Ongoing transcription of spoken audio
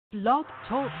Blog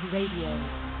Talk Radio.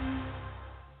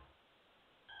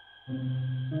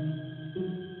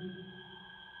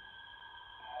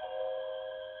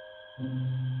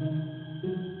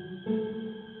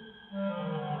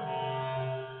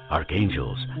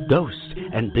 Archangels, ghosts,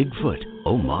 and Bigfoot,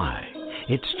 oh my.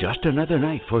 It's just another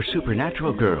night for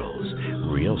Supernatural Girls.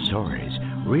 Real stories,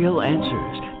 real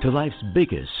answers to life's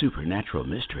biggest supernatural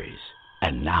mysteries.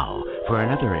 And now, for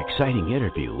another exciting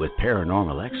interview with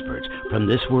paranormal experts from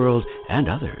this world and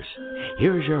others.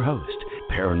 Here's your host,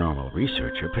 paranormal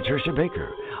researcher Patricia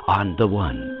Baker, on the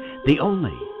one, the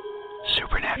only,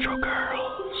 Supernatural Girls.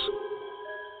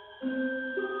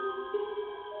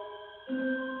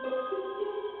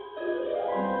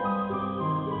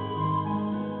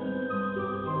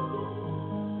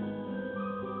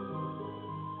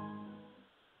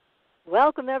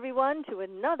 Welcome, everyone, to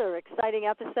another exciting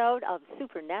episode of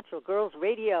Supernatural Girls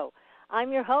Radio.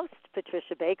 I'm your host,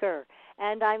 Patricia Baker,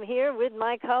 and I'm here with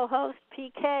my co-host,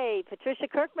 PK. Patricia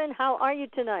Kirkman, how are you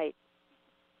tonight?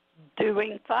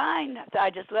 Doing fine. I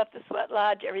just left the sweat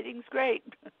lodge. Everything's great.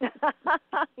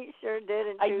 You sure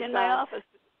did. I'm in my office.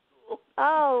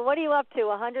 Oh, what are you up to,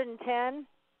 110?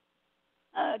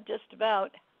 Just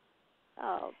about.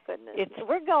 Oh, goodness.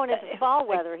 We're going into fall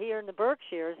weather here in the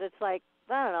Berkshires. It's like,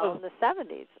 I don't know, in the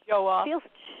 70s. Show off. Feels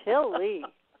chilly.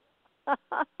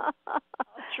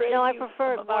 No, I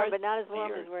prefer it warm, but not as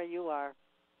warm as where you are.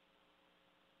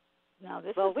 No,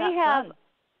 this well, is we not have, fun.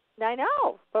 I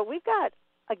know, but we've got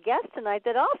a guest tonight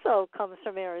that also comes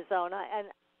from Arizona, and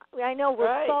I know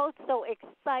we're both so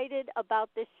excited about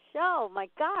this show. My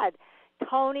God,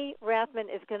 Tony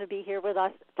Rathman is going to be here with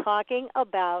us talking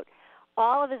about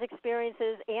all of his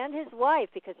experiences and his wife,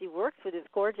 because he works with his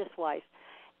gorgeous wife.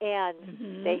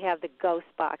 And they have the ghost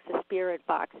box, the spirit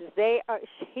boxes.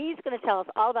 He's going to tell us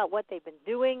all about what they've been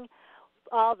doing,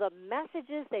 all the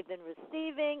messages they've been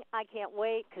receiving. I can't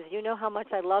wait, because you know how much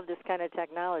I love this kind of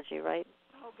technology, right?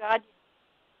 Oh, God.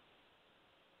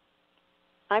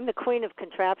 I'm the queen of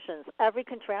contraptions. Every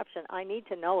contraption, I need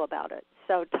to know about it.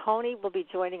 So Tony will be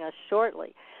joining us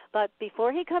shortly. But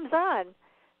before he comes on,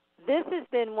 this has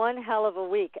been one hell of a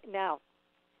week. Now,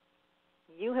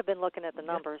 you have been looking at the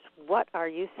numbers. What are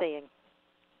you seeing?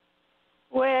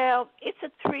 Well, it's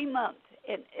a 3-month.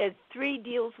 It 3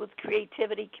 deals with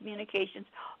creativity, communications,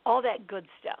 all that good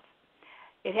stuff.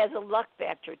 It has a luck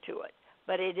factor to it,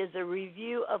 but it is a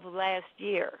review of last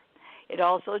year. It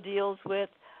also deals with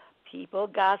people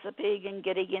gossiping and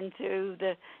getting into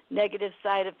the negative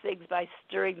side of things by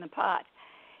stirring the pot.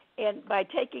 And by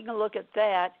taking a look at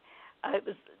that, I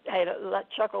had a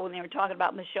chuckle when they were talking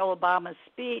about Michelle Obama's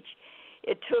speech.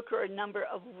 It took her a number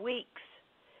of weeks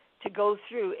to go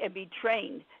through and be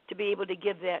trained to be able to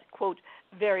give that, quote,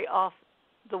 very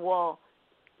off-the-wall,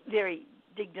 very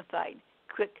dignified,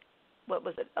 quick, what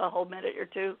was it, a whole minute or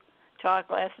two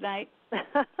talk last night?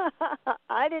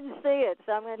 I didn't see it,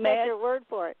 so I'm going to take your word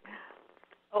for it.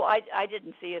 Oh, I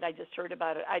didn't see it. I just heard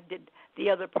about it. I did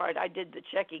the other part. I did the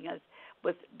checking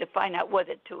to find out what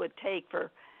it would take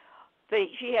for.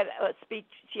 She had a speech.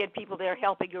 She had people there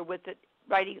helping her with it,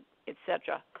 writing,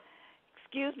 etc.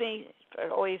 Excuse me for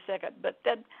only a second, but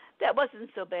that wasn't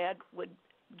so bad when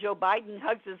Joe Biden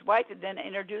hugs his wife and then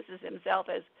introduces himself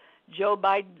as Joe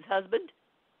Biden's husband,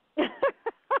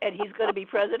 and he's going to be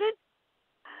president.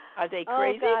 Are they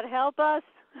crazy? Oh, God, help us.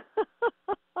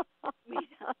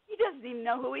 He doesn't even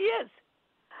know who he is.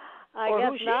 I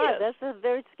guess not. That's a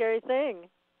very scary thing.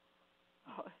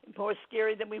 Oh, more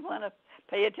scary than we want to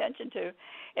pay attention to.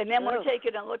 And then we're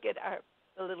taking a look at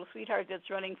the little sweetheart that's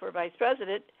running for vice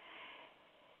president.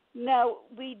 Now,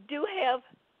 we do have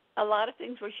a lot of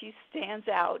things where she stands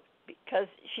out because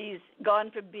she's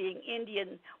gone from being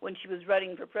Indian when she was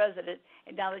running for president,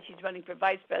 and now that she's running for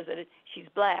vice president, she's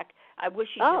black. I wish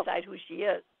she'd decide who she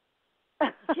is.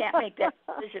 She can't make that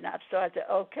decision up. So I said,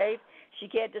 okay, she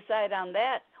can't decide on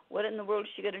that. What in the world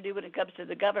is she going to do when it comes to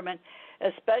the government,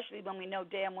 especially when we know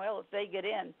damn well if they get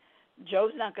in,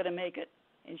 Joe's not going to make it,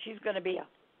 and she's going to be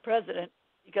president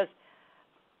because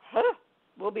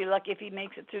we'll be lucky if he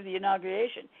makes it through the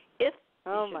inauguration.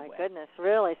 Oh, my goodness,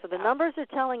 really? So the numbers are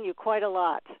telling you quite a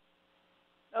lot.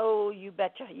 Oh, you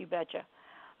betcha, you betcha.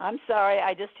 I'm sorry,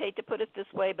 I just hate to put it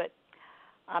this way, but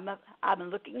I'm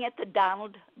looking at the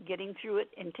Donald getting through it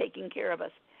and taking care of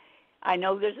us. I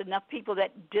know there's enough people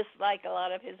that dislike a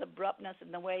lot of his abruptness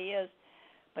and the way he is,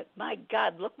 but my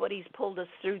God, look what he's pulled us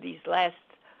through these last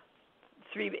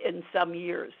 3 and some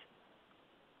years.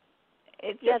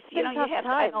 It's just, you have to,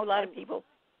 I know a lot of people.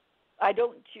 I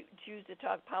don't choose to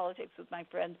talk politics with my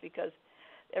friends because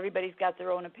everybody's got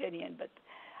their own opinion, but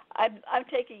I'm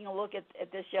taking a look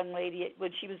at this young lady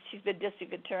when she's been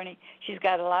district attorney. She's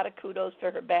got a lot of kudos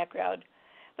for her background,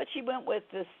 but she went with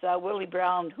this Willie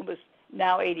Brown, who was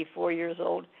now 84 years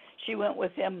old. She went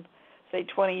with him, say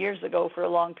 20 years ago, for a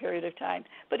long period of time.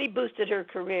 But he boosted her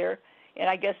career, and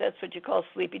I guess that's what you call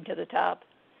sleeping to the top.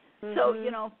 Mm-hmm.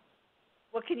 So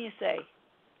what can you say?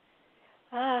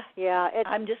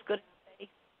 I'm just going to say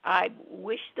I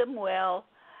wish them well,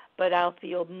 but I'll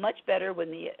feel much better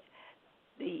when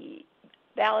the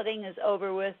balloting is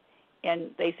over with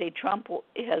and they say Trump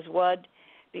has won,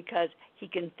 because he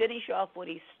can finish off what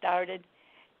he started.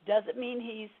 Doesn't mean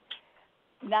he's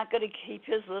not going to keep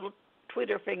his little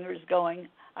Twitter fingers going.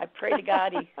 I pray to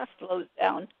God he slows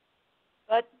down.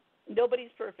 But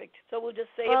nobody's perfect, so we'll just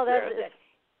say a prayer that.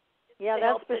 Yeah,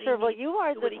 that's for sure. Well, you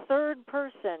are the third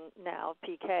person now,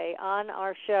 PK, on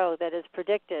our show that has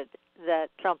predicted that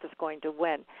Trump is going to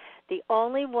win. The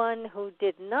only one who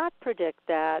did not predict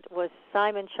that was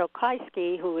Simon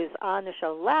Chokisky, who was on the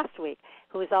show last week,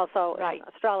 who is also an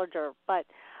astrologer. But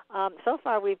so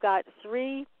far we've got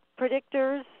 3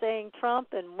 predictors saying Trump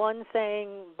and 1 saying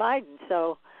Biden.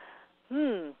 So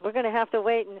we're going to have to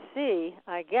wait and see,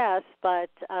 I guess.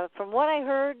 But from what I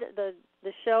heard,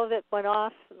 the show that went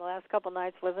off in the last couple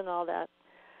nights wasn't all that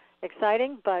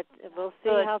exciting, but we'll see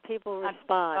how people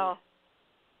respond.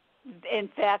 In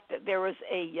fact, there was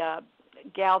a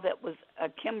gal that was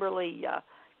Kimberly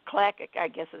Clackett, I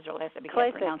guess is her last name. I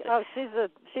can't pronounce it. Oh,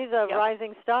 she's a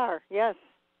rising star. Yes.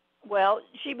 Well,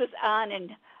 she was on,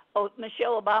 and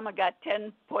Michelle Obama got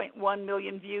 10.1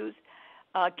 million views.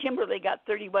 Kimberly got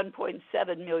 31.7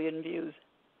 million views.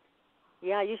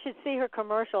 Yeah, you should see her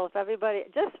commercial. If everybody,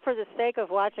 just for the sake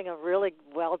of watching a really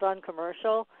well done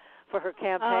commercial for her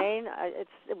campaign, it's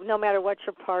no matter what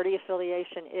your party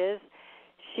affiliation is,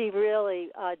 she really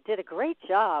did a great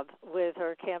job with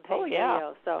her campaign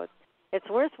video. So it's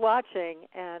worth watching,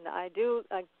 and I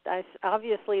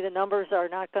obviously the numbers are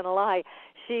not going to lie.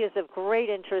 She is of great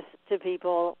interest to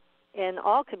people in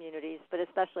all communities, but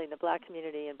especially in the black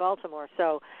community in Baltimore.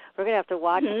 So we're going to have to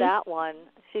watch that one.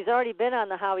 She's already been on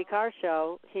the Howie Carr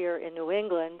show here in New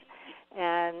England,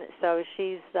 and so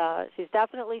she's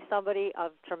definitely somebody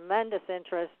of tremendous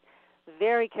interest,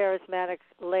 very charismatic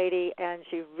lady, and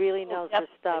she really knows her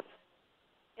stuff.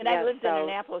 And I lived in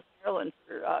Annapolis, Maryland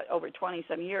for over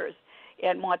 20-some years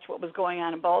and watched what was going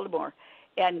on in Baltimore.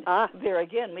 And there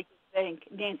again, we can thank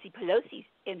Nancy Pelosi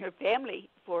and her family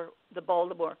for the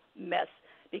Baltimore mess,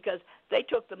 because they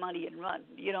took the money and run.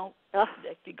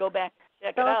 If you go back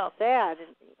and check it out. So sad.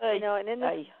 And in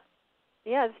this,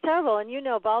 it's terrible.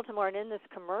 And Baltimore, and in this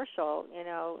commercial,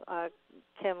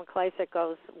 Kim Klacik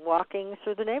goes walking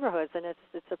through the neighborhoods, and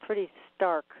it's a pretty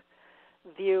stark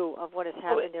view of what has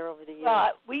happened there over the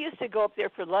years. We used to go up there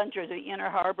for lunch or the Inner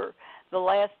Harbor. The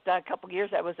last couple of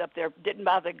years I was up there, didn't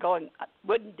bother going,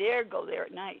 wouldn't dare go there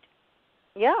at night.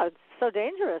 Yeah, it's so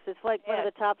dangerous. It's like one of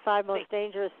the top 5 most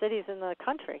dangerous cities in the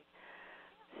country.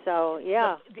 So,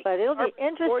 but it'll be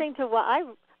interesting to watch.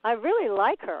 I really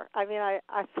like her. I mean, I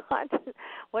thought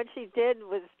what she did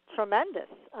was tremendous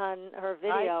on her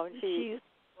video. She's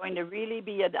going to really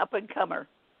be an up-and-comer.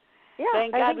 Yeah,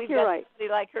 Thank God we've got right. somebody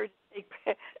like her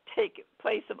to take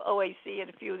place of OAC and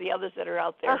a few of the others that are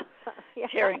out there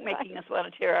making us want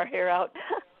to tear our hair out.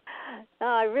 No,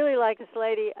 I really like this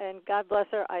lady, and God bless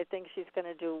her. I think she's going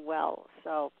to do well.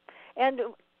 So, and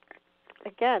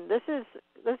again,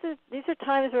 these are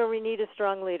times where we need a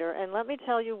strong leader, and let me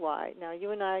tell you why. Now,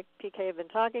 you and I, PK, have been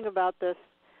talking about this.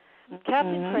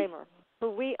 Captain Kramer, who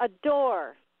we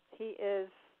adore, he is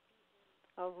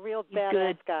a real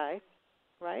badass guy,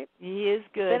 right? He is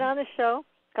good. Been on the show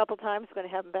a couple times. Going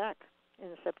to have him back in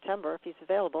September if he's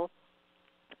available.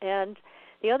 And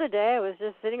the other day I was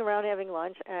just sitting around having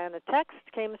lunch, and a text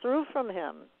came through from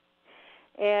him.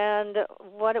 And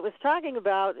what it was talking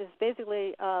about is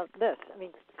basically this. I mean,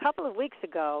 a couple of weeks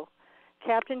ago,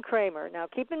 Captain Kramer, now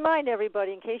keep in mind,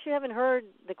 everybody, in case you haven't heard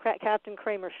the Captain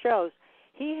Kramer shows,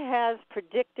 he has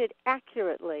predicted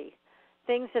accurately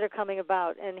things that are coming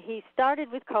about. And he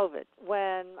started with COVID.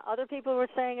 When other people were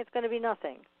saying it's going to be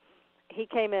nothing, he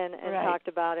came in and talked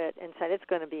about it and said it's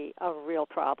going to be a real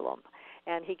problem.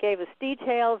 And he gave us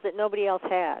details that nobody else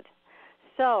had.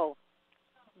 So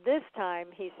this time,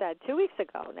 he said 2 weeks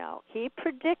ago now, he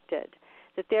predicted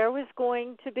that there was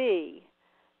going to be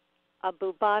a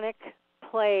bubonic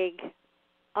plague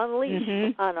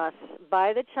unleashed on us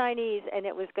by the Chinese, and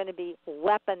it was going to be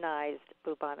weaponized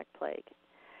bubonic plague.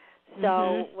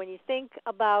 So when you think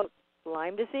about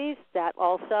Lyme disease, that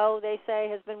also, they say,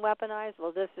 has been weaponized.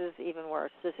 Well, this is even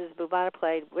worse. This is bubonic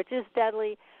plague, which is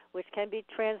deadly, which can be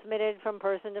transmitted from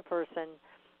person to person.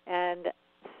 And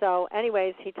So,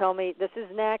 anyways, he told me this is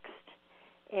next,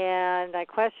 and I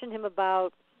questioned him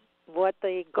about what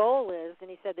the goal is, and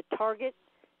he said the target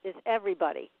is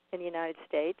everybody in the United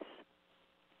States.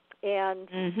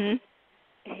 And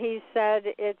he said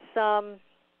it's,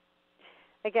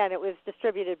 again, it was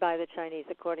distributed by the Chinese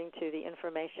according to the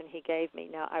information he gave me.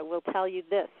 Now, I will tell you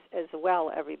this as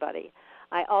well, everybody.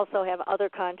 I also have other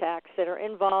contacts that are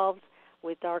involved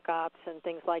with dark ops and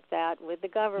things like that with the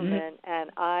government,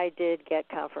 and I did get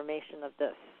confirmation of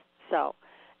this. So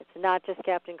it's not just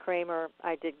Captain Kramer.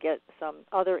 I did get some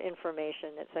other information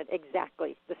that said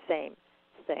exactly the same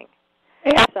thing.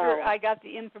 After I got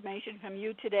the information from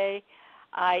you today,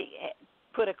 I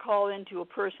put a call into a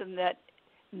person that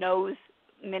knows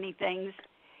many things,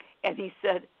 and he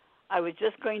said, I was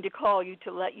just going to call you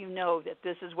to let you know that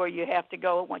this is where you have to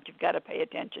go and what you've got to pay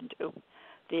attention to.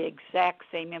 The exact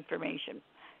same information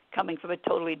coming from a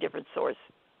totally different source.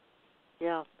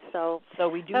 Yeah, so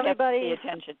we do have to pay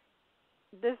attention.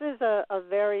 This is a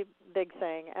very big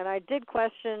thing, and I did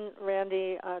question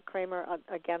Randy Kramer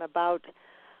again about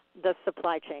the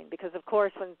supply chain, because of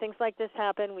course when things like this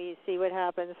happen, we see what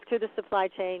happens to the supply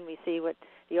chain, we see what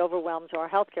the overwhelm to our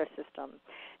healthcare system.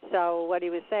 So what he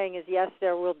was saying is, yes,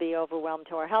 there will be overwhelm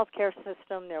to our healthcare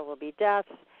system, there will be deaths,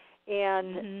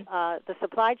 and the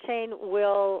supply chain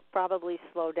will probably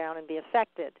slow down and be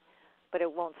affected, but it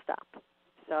won't stop.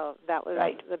 So that was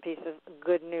the piece of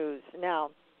good news.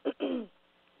 Now,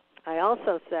 I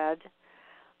also said,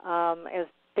 as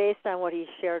based on what he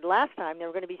shared last time, there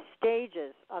were going to be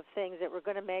stages of things that were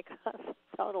going to make us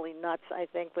totally nuts, I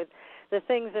think, with the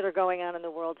things that are going on in the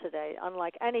world today,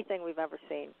 unlike anything we've ever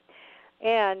seen.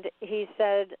 And he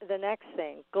said the next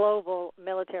thing, global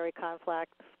military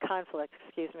conflict,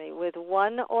 with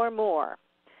one or more,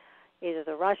 either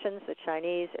the Russians, the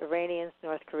Chinese, Iranians,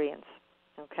 North Koreans.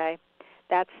 Okay?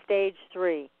 That's stage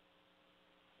 3.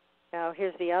 Now,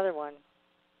 here's the other one,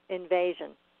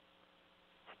 invasion,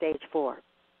 stage 4.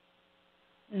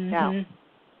 Now,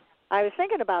 I was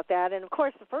thinking about that, and of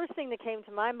course the first thing that came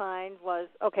to my mind was,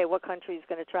 okay, what country is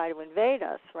going to try to invade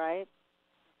us, right?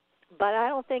 But I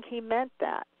don't think he meant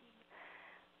that,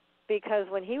 because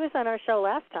when he was on our show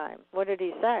last time, what did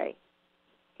he say?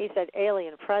 He said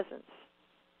alien presence.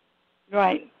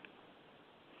 Right.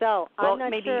 So I'm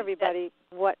not sure, everybody,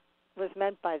 what was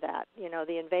meant by that,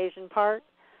 the invasion part.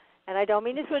 And I don't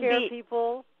mean to scare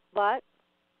people, but,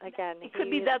 again, it could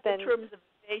be that the terms of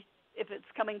invasion, if it's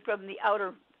coming from the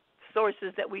outer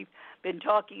sources that we've been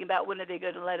talking about, when are they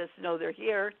going to let us know they're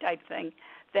here type thing,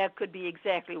 that could be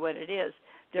exactly what it is.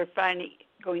 They're finally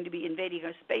going to be invading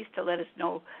our space to let us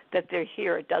know that they're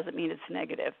here. It doesn't mean it's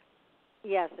negative.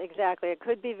 Yes, exactly. It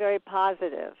could be very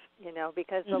positive,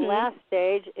 because the last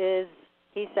stage is,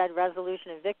 he said,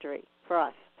 resolution and victory for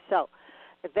us. So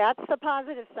if that's the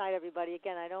positive side, everybody,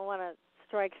 again, I don't want to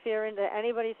strike fear into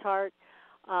anybody's heart,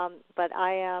 but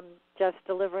I am just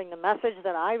delivering the message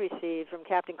that I received from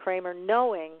Captain Kramer,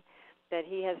 knowing that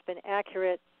he has been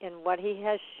accurate in what he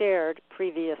has shared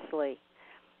previously.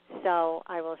 So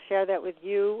I will share that with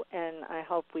you, and I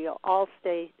hope we'll all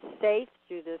stay safe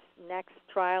through this next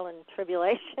trial and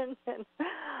tribulation.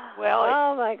 Well,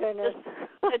 oh, my goodness.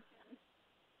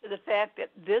 To the fact that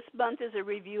this month is a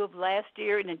review of last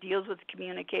year, and it deals with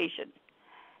communication.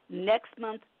 Next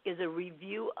month is a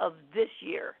review of this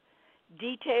year.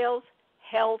 Details,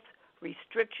 health,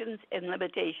 restrictions, and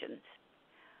limitations.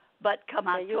 But come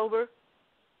October,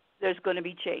 there's going to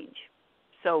be change.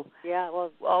 So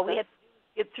all we have to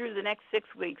do is get through the next 6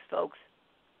 weeks, folks.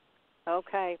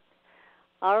 Okay.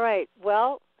 All right.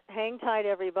 Well, hang tight,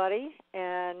 everybody,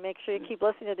 and make sure you keep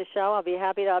listening to the show. I'll be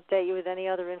happy to update you with any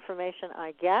other information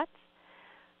I get.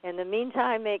 In the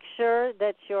meantime, make sure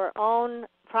that your own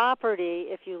property,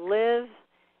 if you live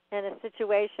in a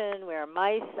situation where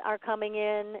mice are coming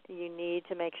in, you need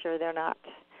to make sure they're not,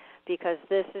 because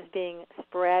this is being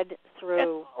spread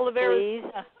through fleas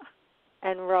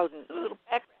and rodents.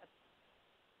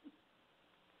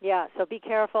 Yeah, so be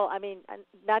careful. I mean,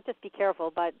 not just be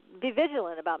careful, but be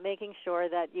vigilant about making sure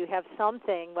that you have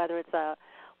something, whether it's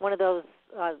one of those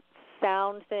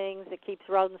sound things that keeps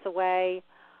rodents away,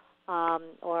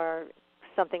 or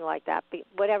something like that.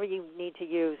 Whatever you need to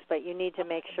use, but you need to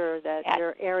make sure that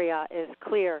your area is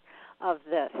clear of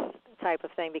this type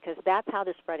of thing, because that's how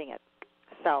they're spreading it.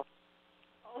 So,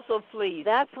 also fleas.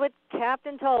 That's what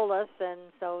Captain told us, and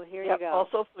so here you go.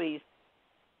 Also fleas.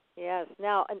 Yes.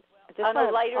 Now, on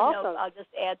a lighter note, I'll just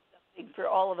add something for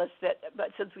all of us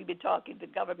but since we've been talking the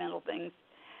governmental things,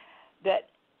 that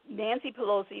Nancy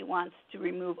Pelosi wants to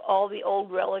remove all the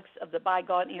old relics of the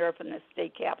bygone era from the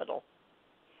state capitol.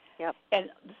 Yep. And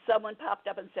someone popped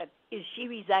up and said, "Is she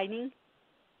resigning?"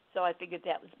 So I figured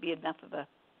that would be enough of a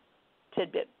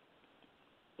tidbit.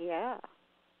 Yeah.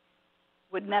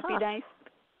 Wouldn't that be nice?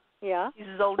 Yeah. She's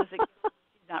as old as it gets.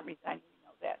 She's not resigning. You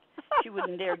know that. She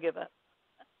wouldn't dare give up.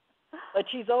 But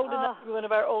she's old enough to be one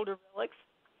of our older relics.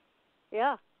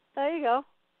 Yeah. There you go.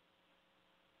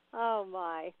 Oh,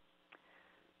 my.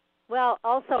 Well,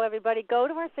 also, everybody, go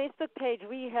to our Facebook page.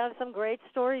 We have some great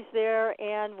stories there,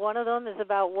 and one of them is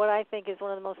about what I think is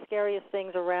one of the most scariest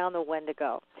things around the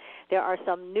Wendigo. There are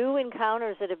some new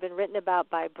encounters that have been written about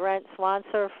by Brent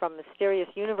Swanser from Mysterious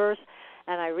Universe,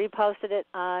 and I reposted it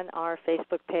on our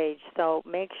Facebook page. So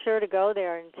make sure to go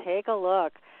there and take a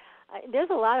look. There's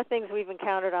a lot of things we've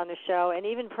encountered on the show, and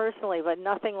even personally, but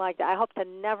nothing like that. I hope to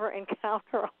never encounter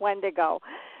a Wendigo.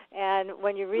 And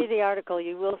when you read the article,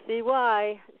 you will see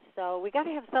why. So we got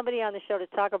to have somebody on the show to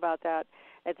talk about that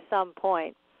at some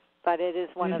point. But it is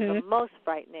one of the most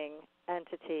frightening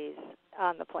entities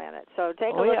on the planet. So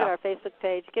take a look at our Facebook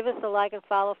page. Give us a like and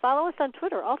follow. Follow us on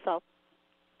Twitter also,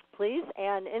 please,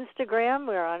 and Instagram.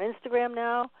 We're on Instagram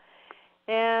now.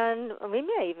 And we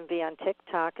may even be on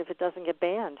TikTok if it doesn't get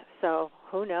banned. So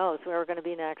who knows where we're going to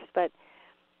be next. But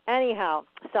anyhow,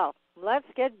 so let's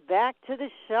get back to the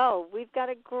show. We've got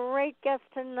a great guest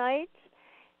tonight,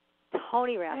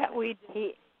 Tony Rathman.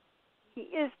 He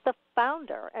is the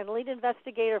founder and lead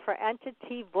investigator for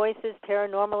Entity Voices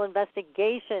Paranormal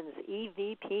Investigations,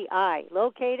 EVPI,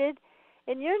 located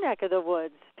in your neck of the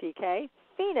woods, PK,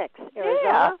 Phoenix, Arizona.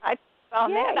 Yeah, I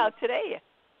found that out today.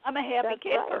 I'm a happy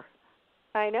camper. Right.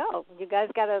 I know. You guys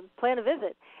got to plan a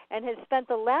visit. And has spent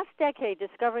the last decade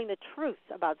discovering the truth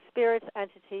about spirits,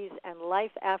 entities, and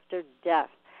life after death.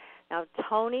 Now,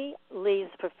 Tony leads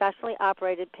professionally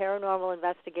operated paranormal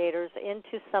investigators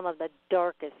into some of the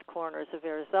darkest corners of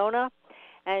Arizona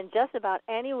and just about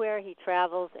anywhere he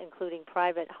travels, including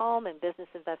private home and business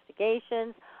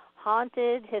investigations,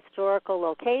 haunted historical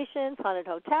locations, haunted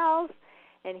hotels,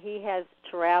 and he has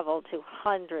traveled to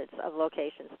hundreds of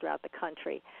locations throughout the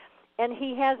country. And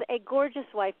he has a gorgeous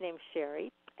wife named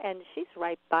Sherry, and she's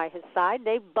right by his side.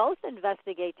 They both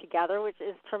investigate together, which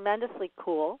is tremendously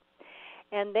cool.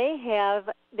 And they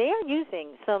are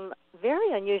using some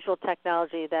very unusual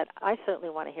technology that I certainly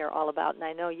want to hear all about, and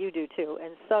I know you do too,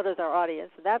 and so does our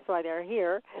audience. That's why they're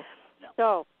here.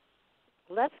 So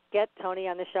let's get Tony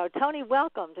on the show. Tony,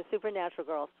 welcome to Supernatural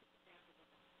Girls.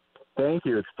 Thank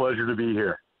you. It's a pleasure to be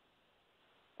here.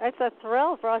 It's a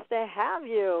thrill for us to have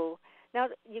you. Now,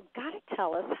 you've got to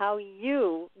tell us how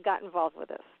you got involved with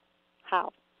this.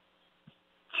 How?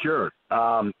 Sure.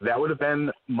 That would have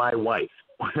been my wife.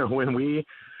 When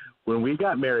we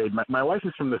got married, my wife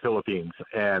is from the Philippines,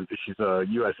 and she's a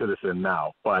U.S. citizen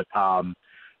now. But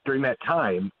during that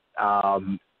time,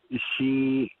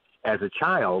 she, as a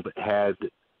child, had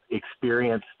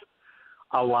experienced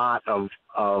a lot of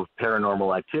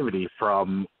paranormal activity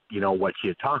from, what she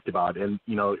had talked about. And,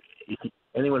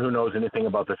 anyone who knows anything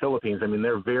about the Philippines, I mean,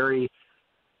 they're very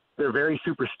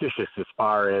superstitious as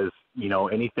far as,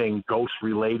 anything ghost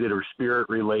related or spirit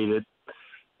related.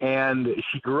 And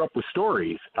she grew up with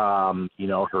stories,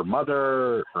 her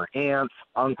mother, her aunts,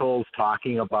 uncles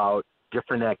talking about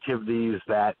different activities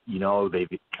that, they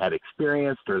had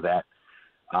experienced or that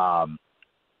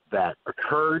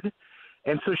occurred.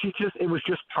 And so it was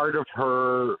just part of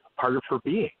her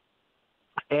being.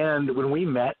 And when we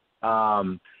met,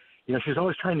 she was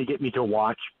always trying to get me to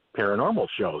watch paranormal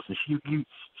shows. And she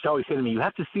always said to me, "You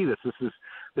have to see this.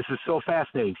 This is so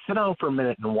fascinating. Sit down for a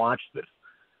minute and watch this."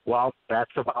 Well,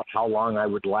 that's about how long I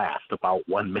would last, about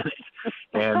 1 minute.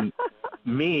 And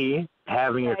me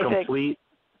having a complete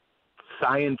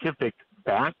scientific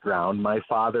background, my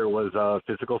father was a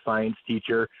physical science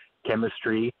teacher,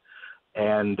 chemistry,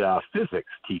 and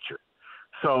physics teacher.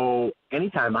 So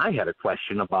anytime I had a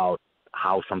question about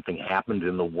how something happened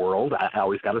in the world, I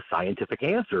always got a scientific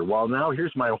answer. Well, now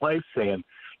here's my wife saying,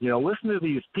 listen to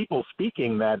these people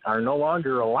speaking that are no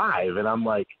longer alive. And I'm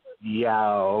like,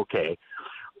 yeah, okay.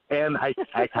 And I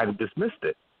kind of dismissed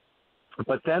it.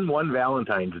 But then one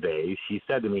Valentine's Day, she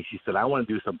said to me, I want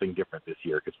to do something different this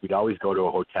year, because we'd always go to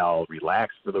a hotel,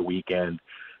 relax for the weekend,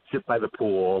 sit by the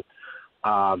pool.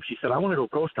 She said, I want to go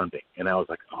ghost hunting. And I was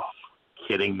like, oh,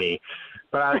 kidding me.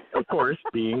 But of course,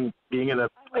 being an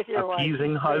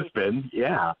appeasing husband,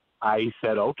 I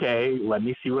said, okay, let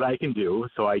me see what I can do.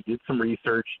 So I did some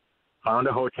research, found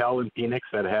a hotel in Phoenix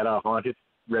that had a haunted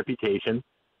reputation,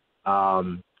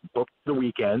 booked the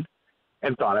weekend,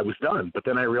 and thought I was done. But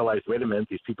then I realized, wait a minute,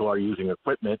 these people are using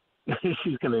equipment.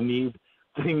 She's going to need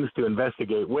things to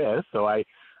investigate with. So I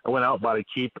went out and bought a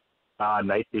cheap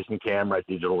night vision camera,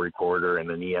 digital recorder,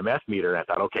 and an EMF meter. And I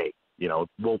thought, okay,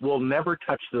 we'll never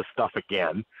touch this stuff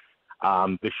again.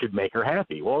 This should make her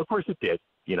happy. Well, of course it did.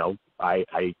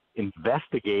 I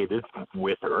investigated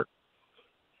with her,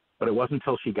 but it wasn't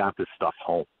until she got this stuff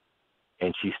home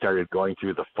and she started going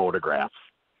through the photographs,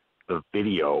 the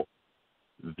video,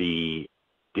 the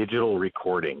digital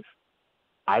recordings.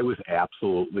 I was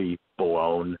absolutely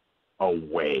blown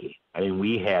away. I mean,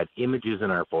 we had images in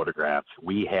our photographs.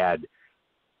 We had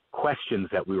questions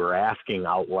that we were asking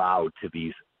out loud to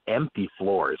these empty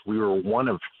floors. We were one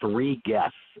of 3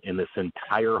 guests in this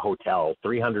entire hotel,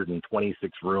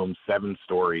 326 rooms, 7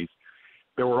 stories.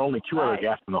 There were only 2 other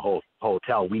guests in the whole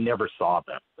hotel. We never saw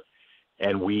them.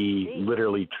 And we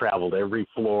literally traveled every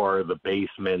floor, the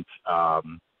basement,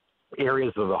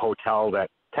 areas of the hotel that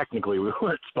technically we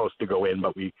weren't supposed to go in,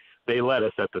 but they let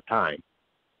us at the time.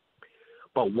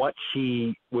 But what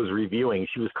she was reviewing,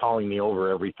 she was calling me over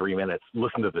every 3 minutes.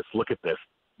 Listen to this. Look at this.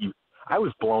 I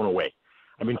was blown away.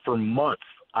 I mean, for months,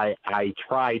 I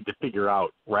tried to figure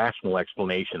out rational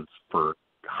explanations for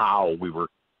how we were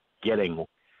getting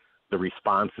the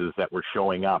responses that were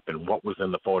showing up and what was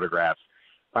in the photographs.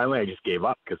 Finally, I just gave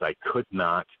up because I could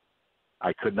not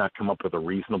come up with a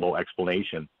reasonable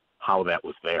explanation how that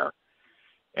was there.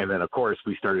 And then, of course,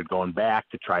 we started going back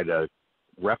to try to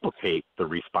replicate the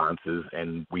responses,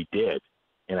 and we did.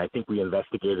 And I think we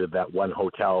investigated that one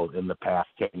hotel in the past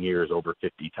 10 years over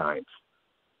 50 times.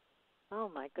 Oh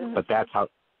my goodness! But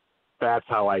that's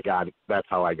how I got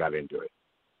into it.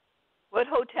 What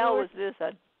hotel was this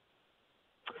at?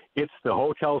 It's the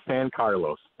Hotel San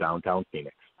Carlos, downtown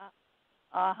Phoenix.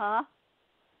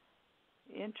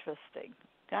 Interesting.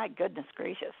 God, goodness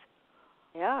gracious.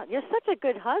 Yeah, you're such a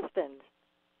good husband.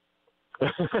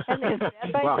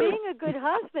 And by being a good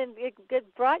husband,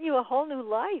 it brought you a whole new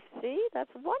life. See,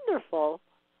 that's wonderful.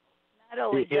 Not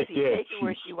only does he take her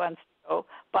where she wants to go,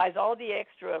 buys all the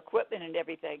extra equipment and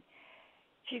everything,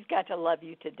 she's got to love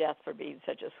you to death for being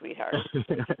such a sweetheart.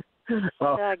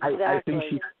 Well,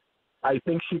 exactly. I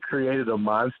think she created a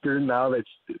monster now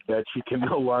that she can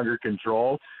no longer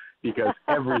control, because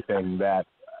everything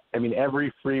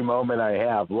every free moment I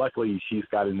have, luckily she's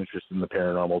got an interest in the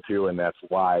paranormal too, and that's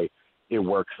why it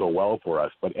works so well for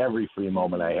us. But every free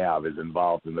moment I have is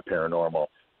involved in the paranormal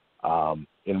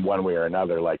in one way or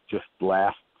another. Like just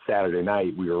last Saturday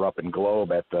night, we were up in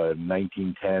Globe at the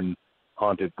 1910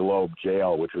 Haunted Globe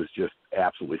Jail, which was just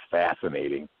absolutely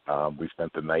fascinating. We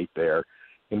spent the night there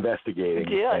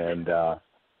investigating, and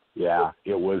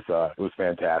it was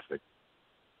fantastic.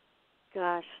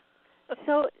 Gosh.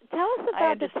 So tell us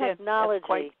about the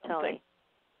technology, Tony.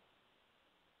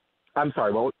 I'm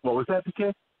sorry, what was that,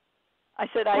 PK? I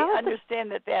said I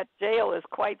understand that jail is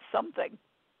quite something.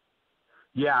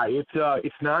 Yeah, it's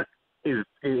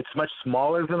much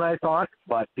smaller than I thought,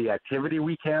 but the activity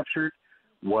we captured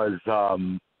was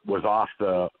off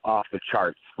the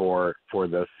charts for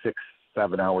the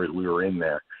 6-7 hours we were in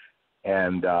there.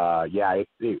 And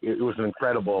it was an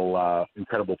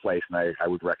incredible place, and I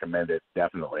would recommend it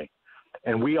definitely.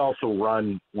 And we also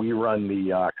run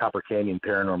the Copper Canyon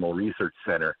Paranormal Research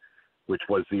Center, which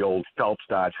was the old Phelps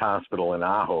Dodge Hospital in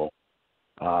Ajo.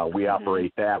 We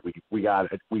operate that. We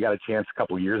got a chance a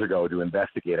couple of years ago to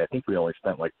investigate. I think we only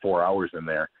spent like 4 hours in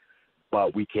there,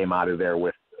 but we came out of there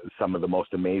with some of the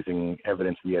most amazing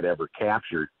evidence we had ever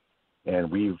captured. And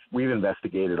we've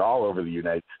investigated all over the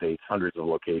United States, hundreds of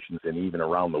locations, and even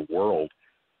around the world.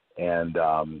 And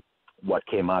what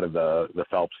came out of the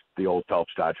old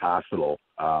Phelps Dodge Hospital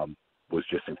was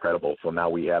just incredible. So now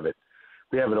we have it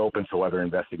open so other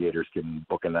investigators can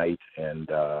book a night and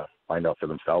find out for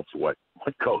themselves what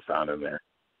goes on in there.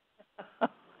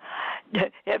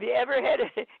 Have you ever had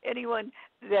anyone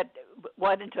that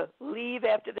wanted to leave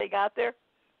after they got there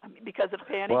because of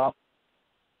panic? Well,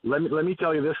 let me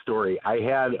tell you this story. I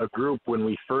had a group when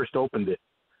we first opened it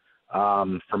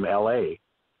from L.A.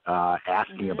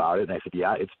 Asking about it, and I said,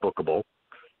 yeah, it's bookable.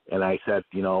 And I said,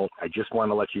 I just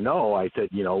want to let you know, I said,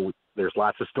 there's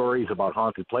lots of stories about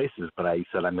haunted places, but I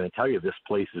said, I'm going to tell you, this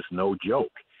place is no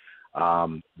joke.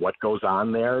 What goes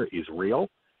on there is real,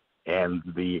 and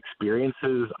the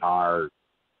experiences are,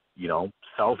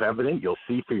 self-evident. You'll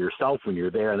see for yourself when you're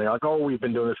there. And they're like, oh, we've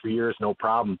been doing this for years, no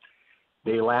problem.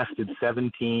 They lasted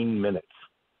 17 minutes,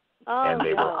 and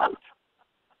they were out.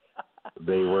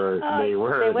 They went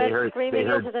screaming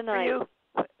into the night.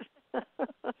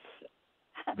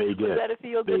 They did. Was that a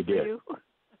feel good for you?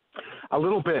 A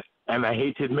little bit, and I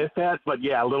hate to admit that, but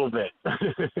yeah, a little bit. I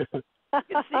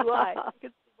can see why.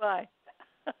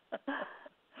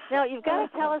 Now, you've got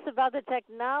to tell us about the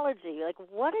technology. Like,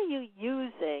 what are you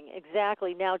using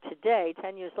exactly now today,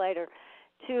 10 years later,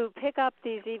 to pick up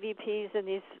these EVPs and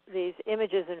these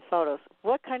images and photos?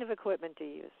 What kind of equipment do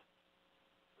you use?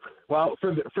 Well,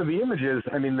 for the images,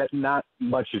 I mean, that not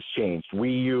much has changed.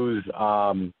 We use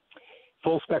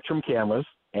full spectrum cameras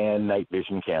and night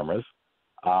vision cameras.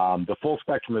 The full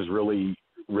spectrum is really,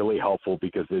 really helpful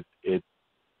because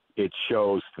it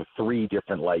shows the 3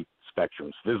 different light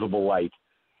spectrums: visible light,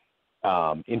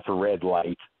 infrared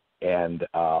light, and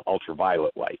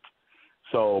ultraviolet light.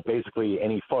 So basically,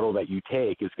 any photo that you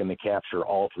take is going to capture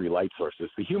all 3 light sources.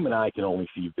 The human eye can only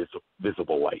see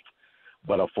visible light,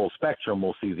 but a full spectrum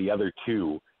will see the other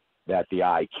 2 that the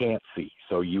eye can't see.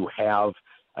 So you have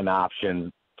an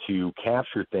option to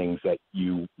capture things that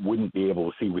you wouldn't be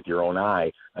able to see with your own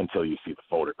eye until you see the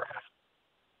photograph.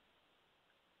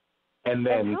 And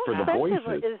then for the voices,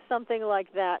 how expensive is something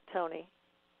like that, Tony?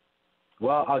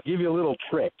 Well, I'll give you a little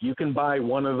trick. You can buy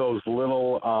one of those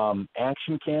little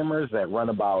action cameras that run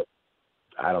about,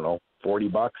 I don't know,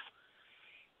 $40.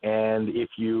 And if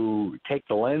you take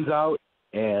the lens out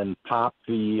and pop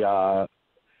the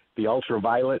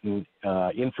ultraviolet and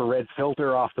infrared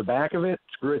filter off the back of it,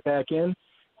 screw it back in,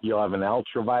 you'll have an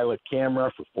ultraviolet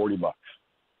camera for $40.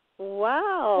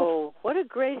 Wow, what a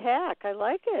great hack. I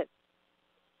like it.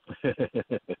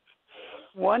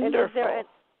 Wonderful. And is there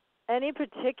any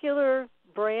particular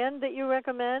brand that you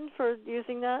recommend for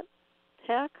using that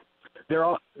hack? They're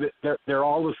all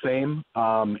the same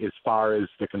as far as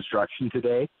the construction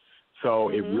today. So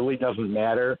it really doesn't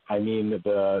matter. I mean,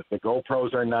 the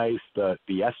GoPros are nice. The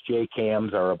SJ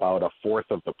cams are about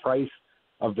 1/4 of the price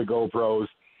of the GoPros,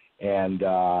 and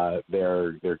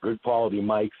they're good quality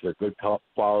mics. They're good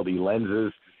quality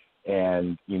lenses,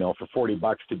 and you know, for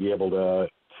 $40 to be able to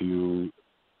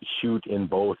shoot in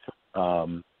both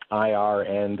IR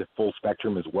and full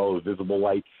spectrum as well as visible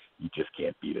light, you just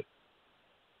can't beat it.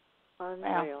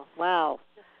 Unreal. Wow.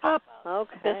 Just pop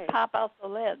out the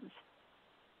lens. Is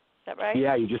that right?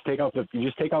 Yeah, you just take out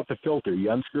the filter. You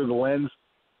unscrew the lens.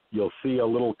 You'll see a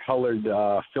little colored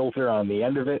filter on the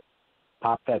end of it.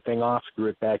 Pop that thing off, screw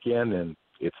it back in, and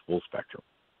it's full spectrum.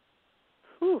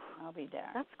 Whew. I'll be there.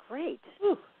 That's great.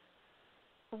 Whew.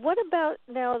 What about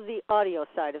now the audio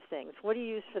side of things? What do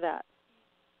you use for that?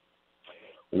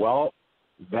 Well,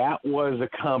 that was a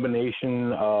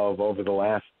combination of, over the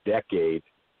last decade,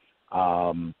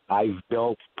 I've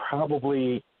built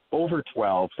probably over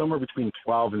 12, somewhere between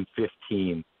 12 and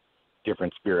 15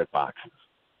 different spirit boxes.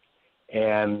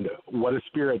 And what a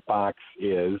spirit box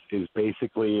is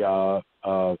basically a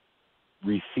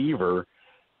receiver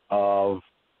of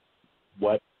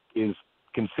what is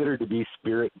considered to be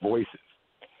spirit voices.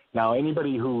 Now,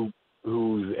 anybody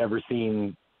who's ever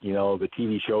seen, you know, the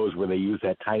TV shows where they use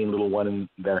that tiny little one in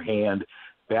their hand,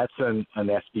 that's an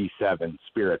SB7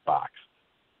 spirit box.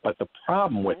 But the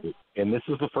problem with it, and this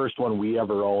is the first one we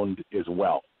ever owned as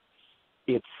well,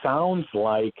 it sounds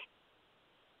like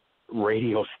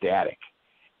radio static.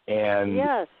 And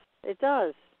yes, it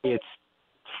does. It's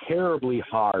terribly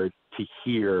hard to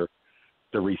hear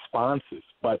the responses.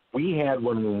 But we had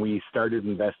one when we started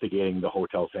investigating the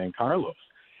Hotel San Carlos.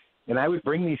 And I would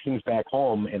bring these things back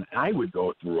home, and I would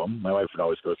go through them. My wife would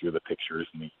always go through the pictures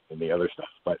and the other stuff.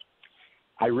 But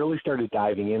I really started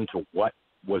diving into what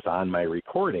was on my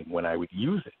recording when I would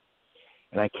use it.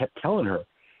 And I kept telling her,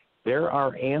 there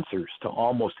are answers to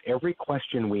almost every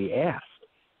question we asked.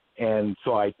 And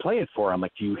so I'd play it for her. I'm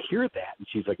like, do you hear that? And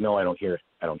she's like, no, I don't hear it.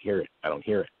 I don't hear it. I don't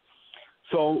hear it.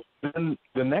 So then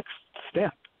the next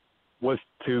step was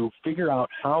to figure out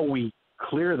how we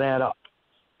clear that up,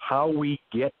 how we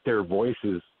get their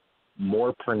voices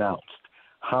more pronounced,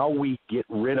 how we get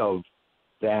rid of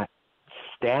that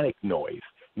static noise.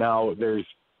 Now, there's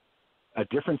a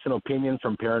difference in opinion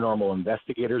from paranormal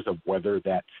investigators of whether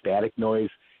that static noise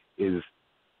is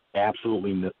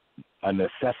absolutely a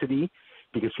necessity,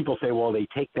 because people say, well, they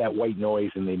take that white noise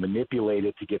and they manipulate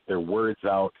it to get their words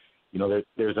out. You know,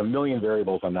 there's a million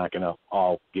variables I'm not going to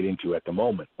all get into at the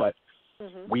moment, but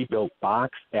we built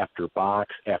box after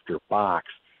box after box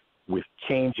with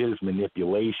changes,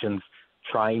 manipulations,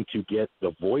 trying to get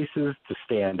the voices to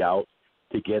stand out,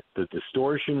 to get the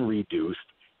distortion reduced,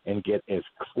 and get as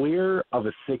clear of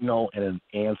a signal and an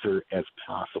answer as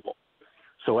possible.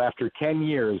 So after 10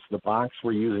 years, the box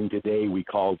we're using today we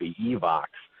call the EVOX.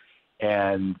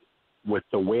 And with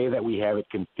the way that we have it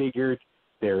configured,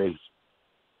 there is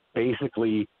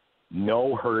basically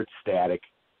no heard static,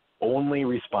 only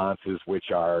responses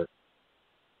which are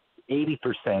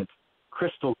 80%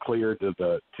 crystal clear to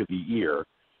the ear,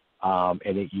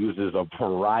 and it uses a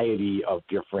variety of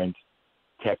different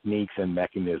techniques and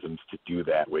mechanisms to do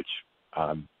that, which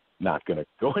I'm not going to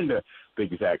go into the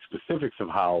exact specifics of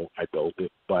how I built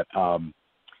it, but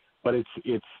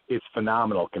it's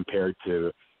phenomenal compared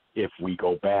to if we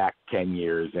go back 10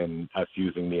 years and us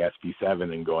using the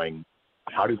SP7 and going,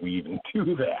 how did we even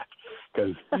do that?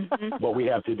 Because what we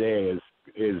have today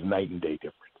is night and day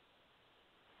different.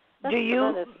 Do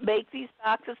you make these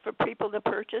boxes for people to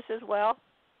purchase as well?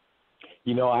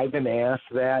 You know, I've been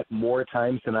asked that more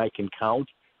times than I can count.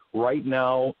 Right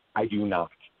now, I do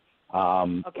not.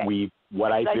 Okay. We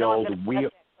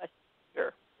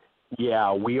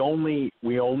only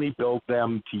build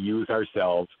them to use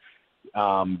ourselves.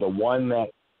 The one that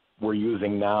we're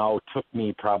using now took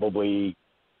me probably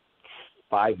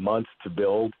 5 months to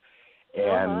build,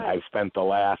 and I've spent the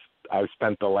last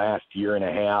year and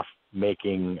a half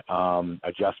making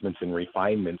adjustments and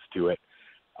refinements to it.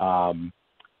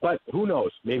 But who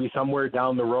knows? Maybe somewhere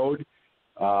down the road,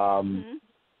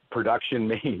 production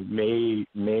may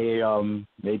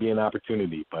be an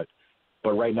opportunity. But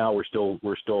right now we're still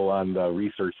on the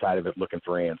research side of it, looking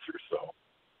for answers. So.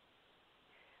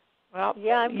 Well,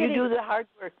 yeah, you do the hard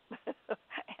work,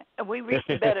 and we reap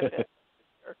the benefit.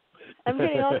 I'm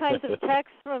getting all kinds of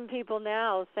texts from people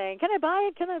now saying, "Can I buy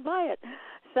it? Can I buy it?"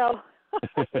 So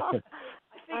I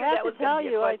have to tell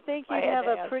you, I think you'd have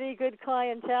a pretty good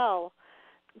clientele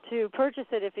to purchase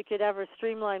it if you could ever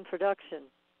streamline production.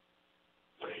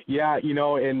 Yeah, you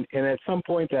know, and at some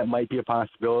point that might be a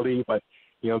possibility, but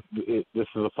you know, this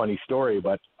is a funny story,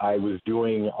 but I was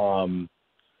doing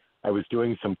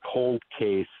some cold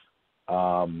case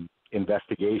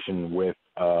investigation with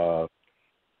a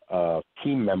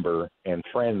team member and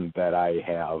friend that I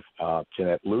have,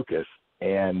 Jeanette Lucas,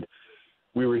 and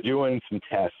we were doing some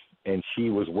tests, and she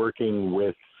was working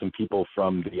with some people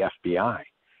from the FBI.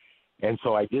 And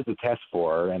so I did the test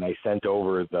for her, and I sent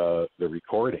over the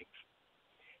recordings.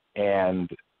 And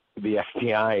the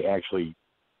FBI actually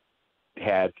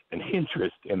had an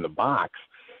interest in the box.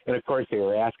 And, of course, they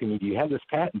were asking me, do you have this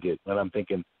patented? And I'm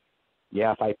thinking,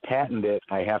 yeah, if I patent it,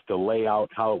 I have to lay out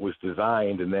how it was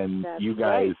designed, and then you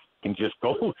guys can just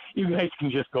go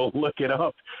look it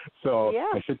up. So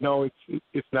I said, no,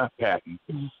 it's not patent.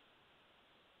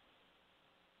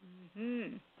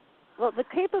 Mm-hmm. Well, the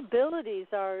capabilities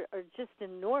are just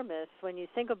enormous when you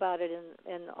think about it,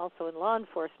 and also in law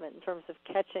enforcement in terms of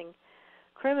catching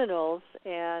criminals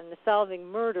and solving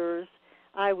murders.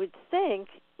 I would think,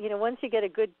 you know, once you get a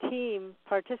good team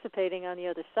participating on the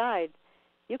other side,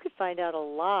 you could find out a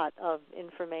lot of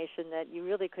information that you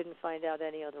really couldn't find out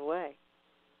any other way.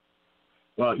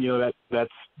 Well, you know, that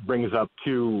brings up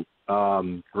two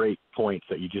great points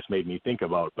that you just made me think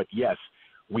about. But yes,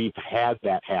 we've had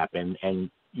that happen, and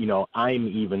you know, I'm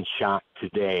even shocked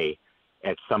today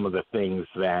at some of the things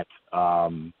that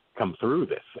come through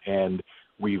this, and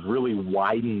we've really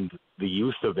widened the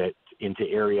use of it into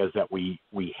areas that we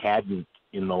hadn't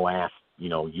in the last, you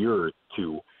know, year or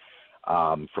two,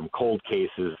 from cold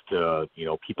cases to, you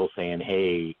know, people saying,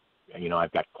 hey, you know,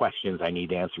 I've got questions, I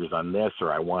need answers on this,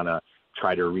 or I want to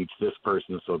try to reach this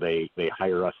person, so they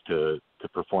hire us to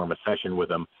perform a session with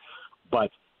them.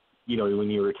 But, you know, when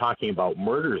you were talking about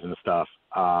murders and stuff,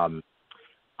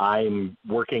 I'm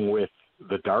working with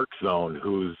the Dark Zone,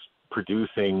 who's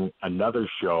producing another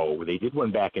show. They did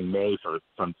one back in May for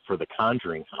the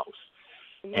Conjuring House.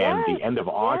 Yes, and the end of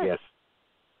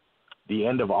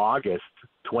August,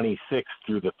 26th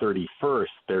through the 31st,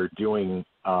 they're doing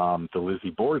the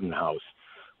Lizzie Borden House,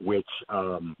 which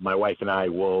my wife and I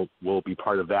will be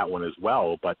part of that one as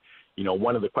well. But, you know,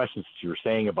 one of the questions that you were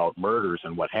saying about murders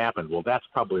and what happened, well, that's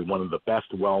probably one of the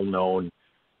best well-known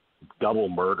double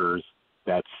murders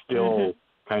that's still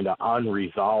kind of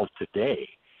unresolved today.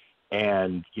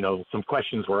 And, you know, some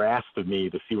questions were asked of me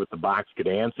to see what the box could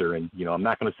answer. And, you know, I'm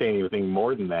not going to say anything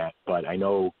more than that, but I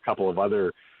know a couple of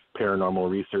other paranormal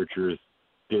researchers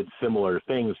did similar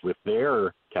things with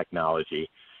their technology.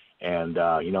 And,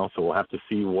 you know, so we'll have to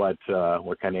see what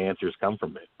kind of answers come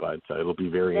from it. But it'll be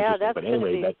very interesting. That's but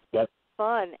anyway, that's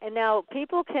fun. And now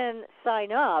people can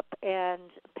sign up and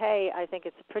pay, I think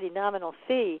it's a pretty nominal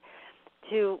fee,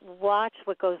 to watch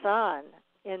what goes on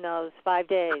in those 5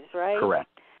 days, right? Correct.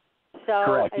 So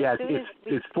correct. Yeah,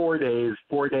 it's 4 days,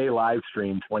 4-day live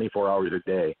stream, 24 hours a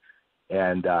day.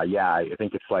 And yeah, I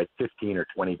think it's like $15 or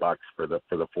 $20 for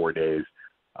the 4 days.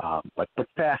 But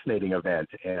fascinating event,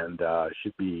 and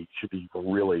should be a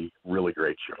really, really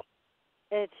great show.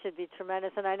 It should be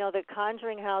tremendous. And I know the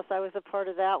Conjuring House, I was a part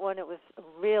of that one. It was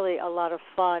really a lot of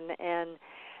fun and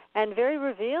very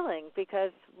revealing,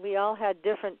 because we all had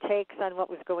different takes on what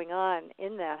was going on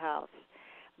in that house.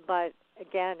 But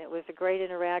again, it was a great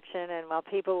interaction, and while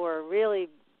people were really,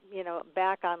 you know,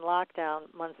 back on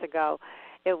lockdown months ago,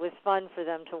 it was fun for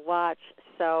them to watch.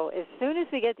 So as soon as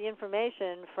we get the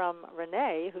information from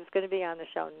Renee, who's going to be on the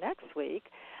show next week,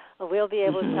 we'll be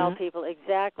able to tell people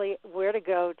exactly where to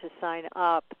go to sign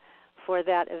up for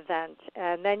that event.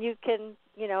 And then you can,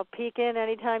 peek in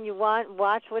anytime you want,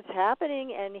 watch what's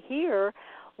happening, and hear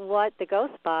what the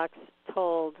Ghost Box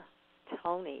told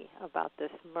Tony about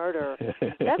this murder.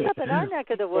 That's up in our neck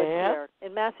of the woods here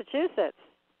in Massachusetts.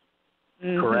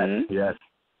 Correct, yes.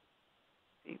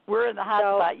 We're in the hot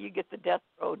spot. You get the death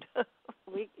road.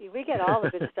 we get all the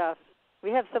good stuff. We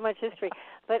have so much history.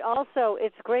 But also,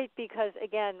 it's great because,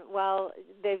 again, while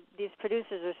these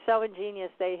producers are so ingenious,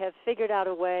 they have figured out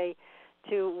a way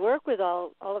to work with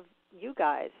all of you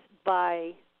guys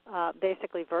by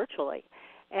basically virtually.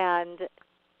 And,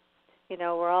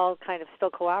 we're all kind of still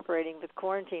cooperating with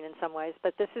quarantine in some ways,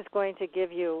 but this is going to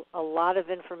give you a lot of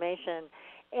information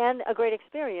and a great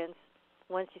experience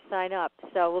once you sign up.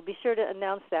 So we'll be sure to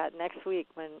announce that next week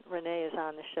when Renee is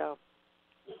on the show.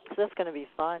 So that's going to be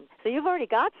fun. So you've already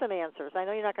got some answers. I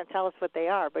know you're not going to tell us what they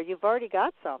are, but you've already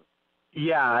got some.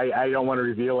 Yeah, I don't want to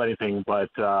reveal anything, but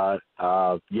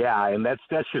and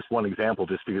that's just one example,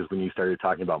 just because when you started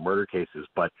talking about murder cases.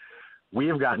 But we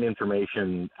have gotten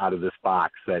information out of this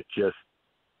box that just,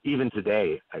 even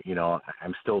today,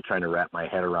 I'm still trying to wrap my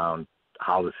head around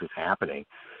how this is happening.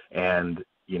 And,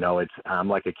 I'm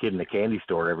like a kid in a candy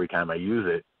store every time I use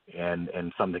it, and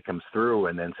something comes through,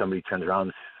 and then somebody turns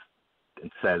around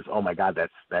and says, "Oh my God,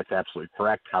 that's absolutely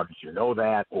correct. How did you know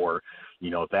that?" Or,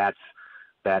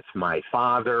 that's my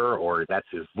father, or that's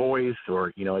his voice,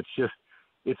 or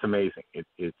it's amazing.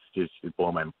 It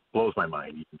blows my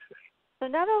mind, you can say. So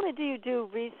not only do you do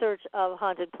research of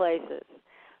haunted places,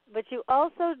 but you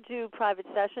also do private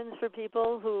sessions for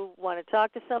people who want to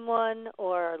talk to someone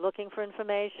or are looking for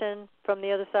information from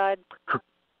the other side?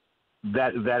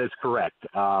 That is correct.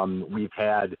 We've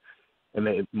had,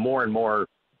 more and more,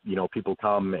 people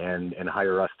come and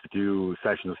hire us to do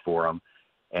sessions for them,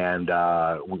 and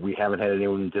we haven't had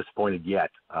anyone disappointed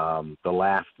yet. The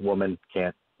last woman,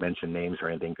 can't mention names or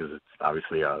anything because it's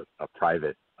obviously a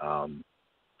private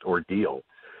ordeal,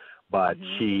 but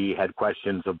she had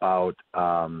questions about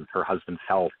her husband's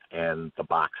health, and the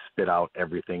box spit out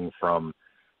everything from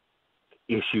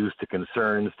issues to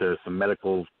concerns to some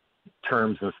medical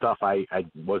terms and stuff I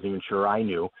wasn't even sure I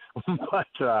knew,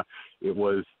 but it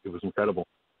was incredible.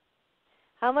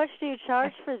 How much do you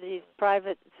charge for these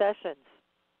private sessions?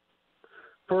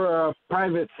 For a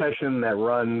private session that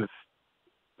runs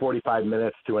 45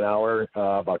 minutes to an hour,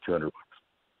 about $200.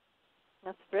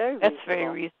 That's very reasonable. That's very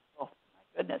reasonable. My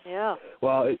goodness. Yeah.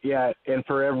 Well, yeah, and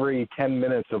for every 10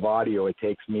 minutes of audio, it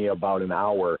takes me about an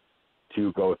hour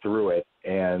to go through it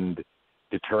and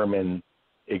determine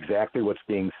exactly what's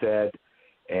being said.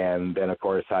 And then, of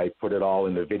course, I put it all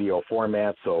in the video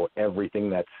format, so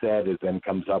everything that's said then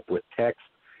comes up with text.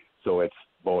 So it's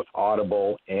both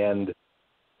audible and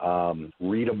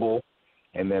readable.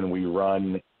 And then we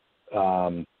run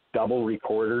double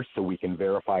recorders so we can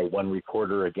verify one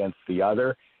recorder against the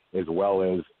other, as well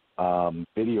as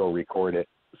video record it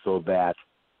so that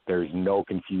there's no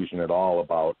confusion at all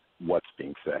about what's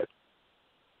being said.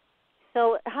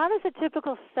 So how does a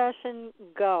typical session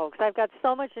go? Because I've got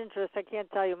so much interest, I can't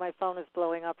tell you, my phone is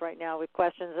blowing up right now with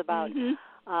questions about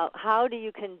how do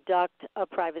you conduct a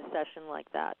private session like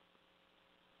that?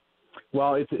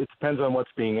 Well, it depends on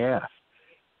what's being asked.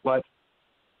 But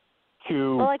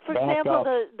like, for example,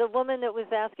 up, the woman that was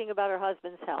asking about her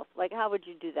husband's health, like, how would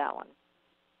you do that one?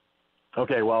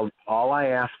 Okay, well, all I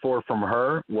asked for from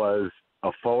her was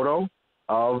a photo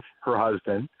of her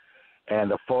husband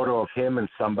and a photo of him and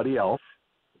somebody else.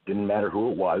 It didn't matter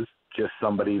who it was, just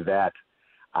somebody that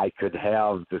I could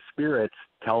have the spirits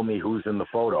tell me who's in the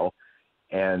photo.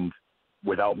 And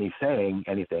without me saying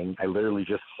anything, I literally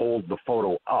just hold the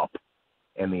photo up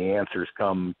and the answers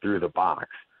come through the box.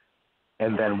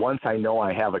 And then once I know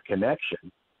I have a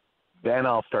connection, then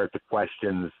I'll start the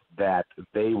questions that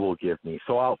they will give me.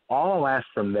 So all I'll ask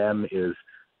from them is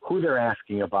who they're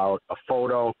asking about, a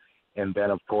photo, and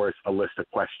then, of course, a list of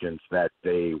questions that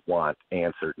they want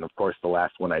answered. And, of course, the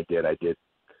last one I did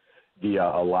via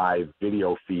a live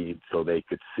video feed so they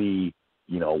could see,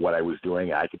 what I was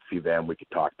doing. I could see them. We could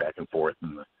talk back and forth,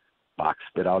 and the box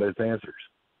spit out its answers.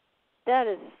 That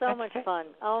is so much fun.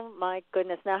 Oh, my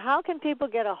goodness. Now, how can people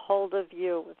get a hold of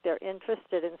you if they're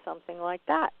interested in something like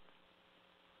that?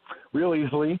 Real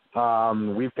easily.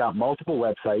 We've got multiple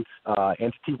websites.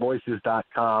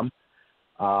 EntityVoices.com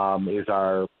is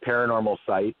our paranormal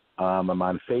site. I'm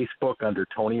on Facebook under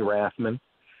Tony Rathman.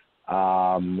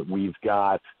 We've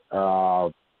got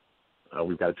a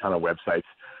ton of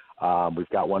websites. We've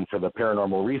got one for the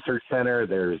Paranormal Research Center.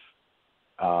 There's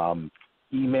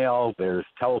email. There's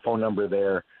telephone number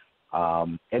there.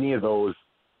 Any of those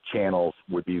channels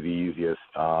would be the easiest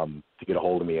to get a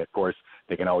hold of me. Of course,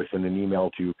 they can always send an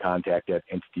email to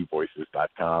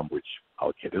contact@entityvoices.com, which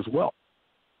I'll get as well.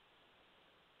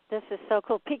 This is so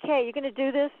cool. PK, you going to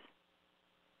do this?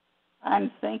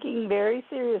 I'm thinking very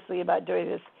seriously about doing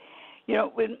this. You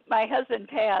know, when my husband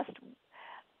passed,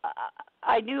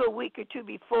 I knew a week or two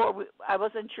before. I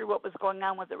wasn't sure what was going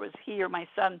on, whether it was he or my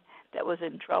son that was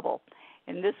in trouble.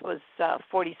 And this was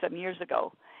 40-some years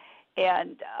ago.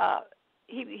 And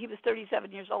he was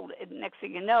 37 years old. And next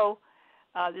thing you know,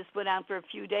 this went on for a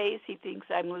few days. He thinks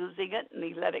I'm losing it, and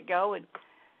he let it go. And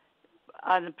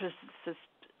on a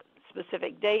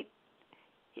specific date,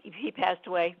 he passed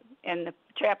away. And the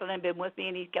chaplain had been with me,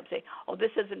 and he kept saying, oh,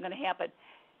 this isn't going to happen.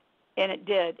 And it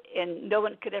did. And no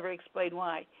one could ever explain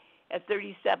why. At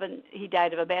 37, he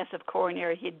died of a massive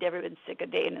coronary. He had never been sick a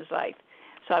day in his life.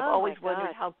 So I've always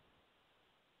wondered how.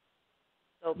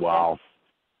 So wow.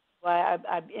 That's why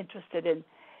I'm interested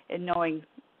in knowing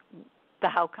the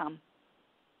how come.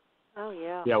 Oh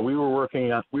yeah. Yeah, we were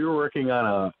working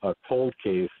on a cold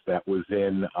case that was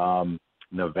in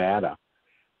Nevada,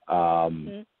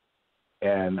 and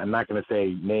I'm not going to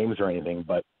say names or anything,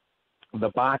 but the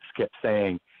box kept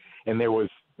saying, and there was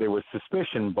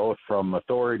suspicion both from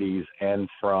authorities and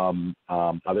from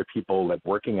other people that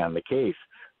working on the case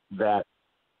that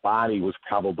body was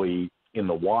probably in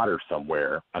the water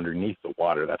somewhere underneath the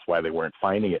water. That's why they weren't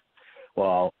finding it.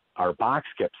 Well, our box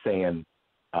kept saying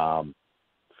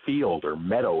field or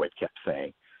meadow, it kept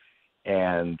saying.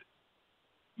 And,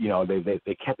 you know, they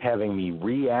kept having me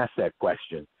re-ask that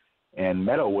question. And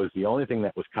meadow was the only thing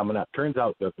that was coming up. Turns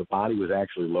out that the body was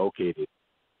actually located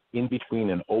in between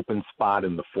an open spot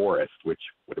in the forest, which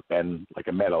would have been like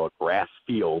a meadow, a grass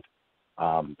field.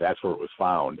 That's where it was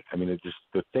found. I mean, it just,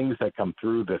 the things that come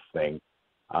through this thing,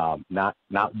 not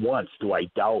once do I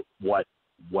doubt what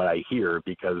I hear,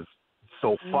 because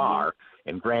so far,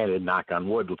 and granted, knock on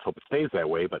wood, let's hope it stays that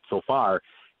way, but so far,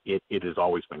 it has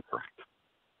always been correct.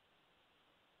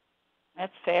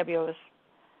 That's fabulous.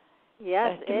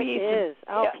 Yes, it is.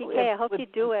 Oh, yeah, PK, I hope you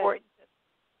do it.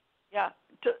 Yeah,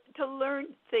 to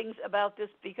learn things about this,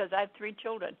 because I have 3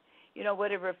 children. You know,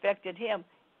 whatever affected him,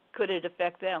 could it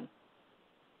affect them?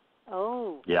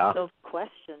 Oh, yeah. So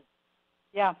question.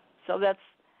 Yeah, so that's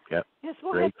yep. Yes,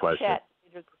 we'll Great have question. Chat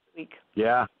later this week.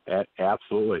 Yeah,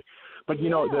 absolutely. But you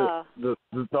know,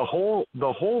 the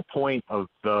whole point of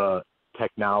the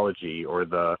technology or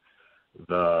the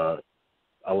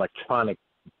electronic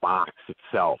box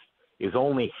itself is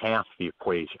only half the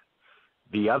equation.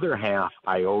 The other half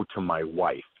I owe to my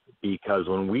wife, because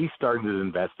when we started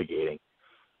investigating,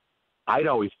 I'd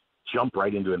always jump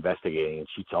right into investigating, and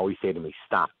she'd always say to me,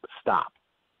 stop,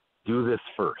 do this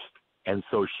first. And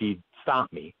so she'd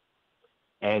stop me,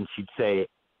 and she'd say,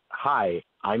 hi,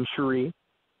 I'm Cherie.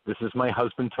 This is my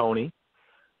husband, Tony.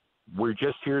 We're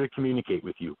just here to communicate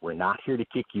with you. We're not here to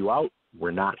kick you out.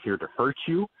 We're not here to hurt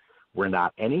you. We're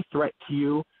not any threat to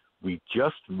you. We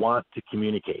just want to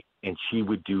communicate. And she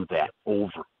would do that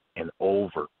over and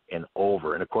over and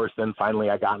over. And, of course, then finally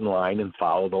I got in line and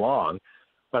followed along.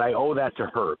 But I owe that to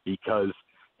her, because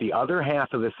the other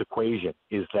half of this equation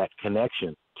is that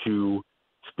connection to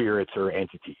spirits or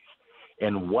entities.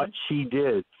 And what she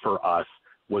did for us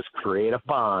was create a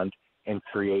bond and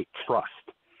create trust.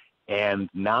 And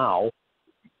now,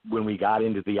 when we got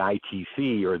into the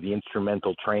ITC, or the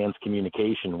instrumental trans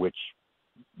communication, which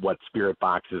what spirit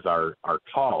boxes are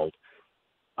called,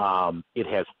 it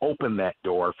has opened that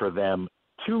door for them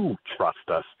to trust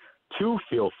us, to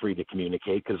feel free to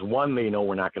communicate, because one, they know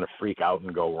we're not going to freak out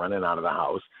and go running out of the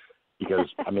house, because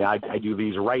I mean, I do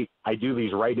these right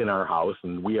in our house,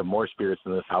 and we have more spirits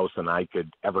in this house than I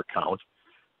could ever count,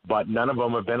 but none of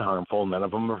them have been harmful. None of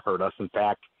them have hurt us. In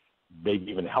fact, they've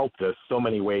even helped us so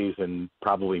many ways, and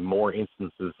probably more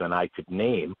instances than I could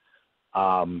name.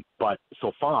 But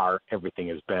so far, everything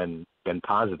has been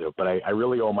positive. But I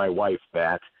really owe my wife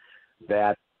that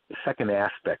second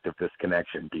aspect of this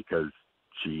connection, because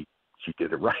she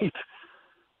did it right.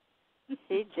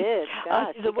 She did.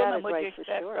 God, she's a woman, what you right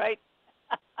expect, sure. right?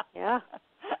 Yeah.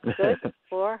 Good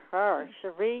for her.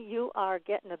 Cherie, you are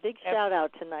getting a big shout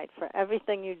out tonight for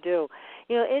everything you do.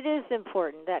 You know, it is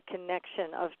important, that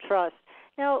connection of trust.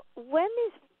 Now, when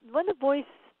the voice,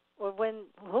 or when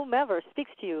whomever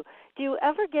speaks to you, do you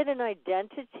ever get an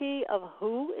identity of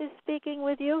who is speaking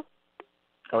with you?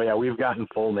 Oh yeah, we've gotten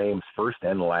full names, first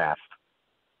and last.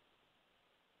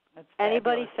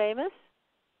 Anybody famous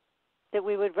that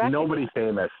we would recognize? Nobody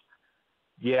famous.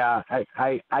 Yeah,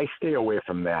 I stay away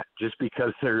from that, just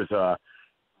because there's a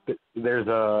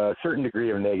certain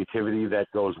degree of negativity that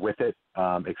goes with it,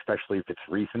 especially if it's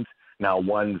recent. Now,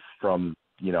 one's from,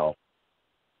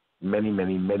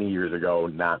 many years ago,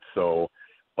 not so.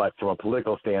 But from a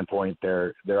political standpoint,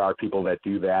 there are people that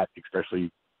do that,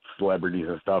 especially celebrities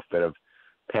and stuff that have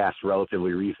passed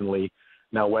relatively recently.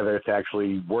 Now, whether it's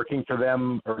actually working for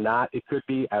them or not, it could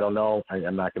be. I don't know.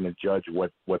 I'm not going to judge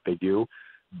what they do,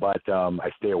 but I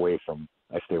stay away from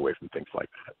things like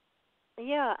that.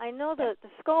 Yeah, I know the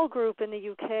Skull Group in the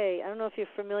UK. I don't know if you're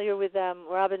familiar with them,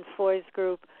 Robin Foy's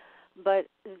group,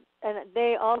 and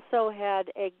they also had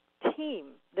a team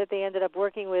that they ended up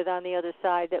working with on the other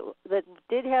side that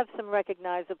did have some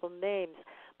recognizable names,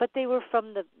 but they were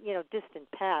from the distant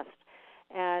past.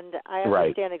 And I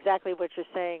understand exactly what you're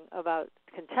saying about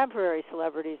contemporary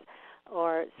celebrities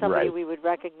or somebody we would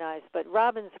recognize. But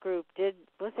Robin's group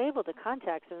was able to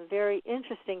contact some very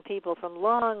interesting people from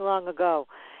long ago.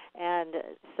 And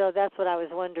so that's what I was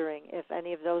wondering, if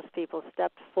any of those people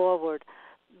stepped forward.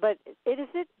 But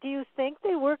do you think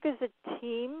they work as a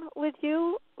team with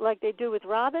you like they do with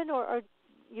Robin, or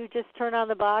you just turn on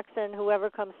the box and whoever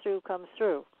comes through, comes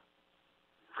through?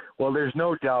 Well, there's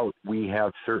no doubt we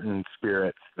have certain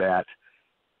spirits that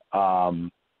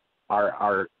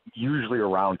are usually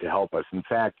around to help us. In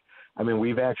fact, I mean,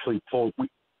 we've actually pulled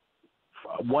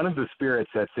one of the spirits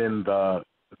that's in the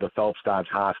Phelps Dodge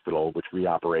Hospital, which we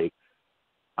operate.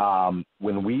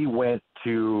 When we went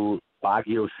to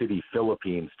Baguio City,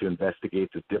 Philippines, to investigate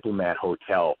the Diplomat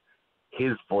Hotel,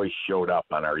 his voice showed up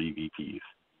on our EVPs.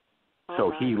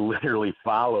 So he literally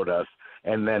followed us.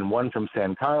 And then one from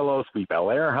San Carlos, we Bel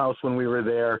Air House when we were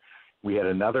there. We had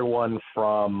another one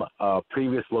from a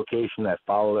previous location that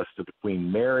followed us to the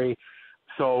Queen Mary.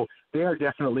 So they are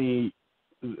definitely,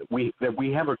 we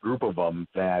have a group of them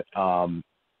that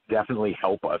definitely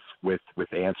help us with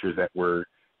answers that we're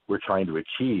trying to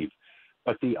achieve.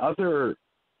 But the other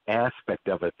aspect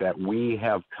of it that we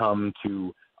have come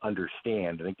to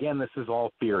understand, and again, this is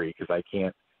all theory because I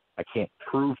can't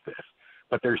prove this,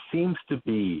 but there seems to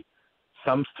be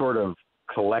some sort of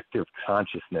collective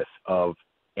consciousness of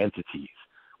entities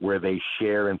where they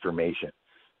share information,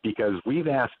 because we've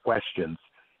asked questions,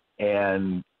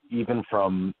 and even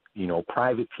from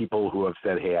private people who have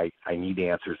said, hey, I need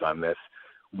answers on this,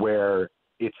 where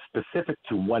it's specific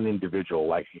to one individual.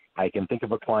 Like I can think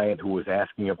of a client who was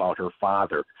asking about her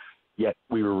father, yet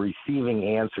we were receiving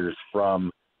answers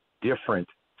from different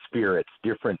spirits,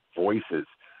 different voices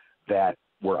that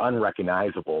were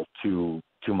unrecognizable to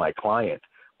my client,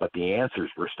 but the answers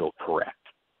were still correct.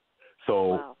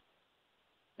 So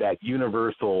that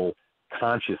universal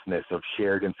consciousness of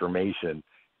shared information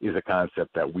is a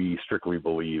concept that we strictly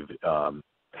believe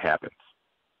happens.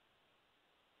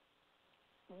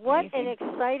 What an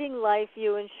exciting life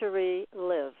you and Cherie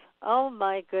live. Oh,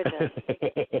 my goodness.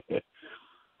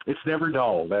 It's never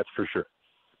dull, that's for sure.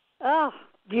 Oh,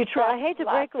 do you try? I hate to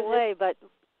break away, but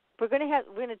we're going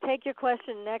to take your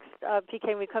question next, PK,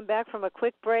 when we come back from a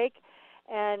quick break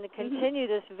and continue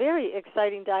this very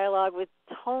exciting dialogue with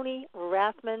Tony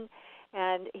Rathman,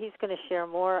 and he's going to share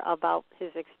more about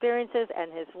his experiences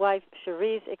and his wife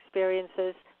Cherie's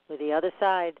experiences with the other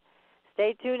side.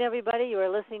 Stay tuned, everybody. You are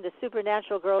listening to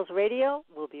Supernatural Girls Radio.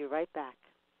 We'll be right back.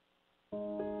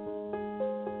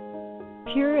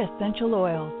 Pure essential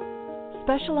oils,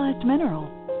 specialized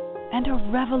minerals, and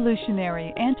a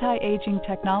revolutionary anti-aging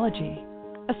technology.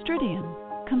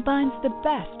 Astridian combines the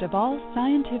best of all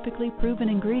scientifically proven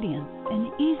ingredients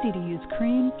in easy-to-use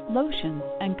creams, lotions,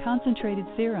 and concentrated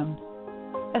serums.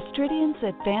 Astridian's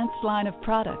advanced line of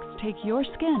products take your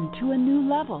skin to a new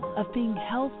level of being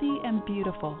healthy and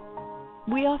beautiful.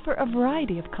 We offer a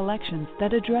variety of collections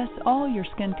that address all your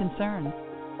skin concerns.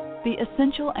 The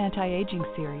Essential Anti-Aging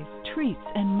Series treats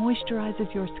and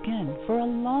moisturizes your skin for a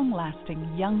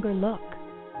long-lasting, younger look.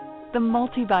 The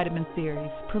Multivitamin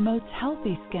Series promotes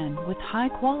healthy skin with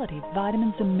high-quality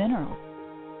vitamins and minerals.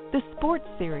 The Sports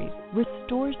Series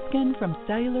restores skin from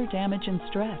cellular damage and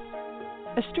stress.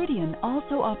 Astridian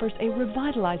also offers a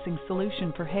revitalizing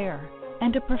solution for hair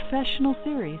and a professional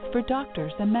series for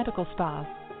doctors and medical spas.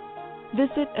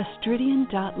 Visit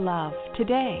astridian.love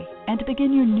today and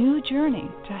begin your new journey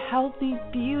to healthy,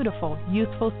 beautiful,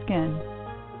 youthful skin.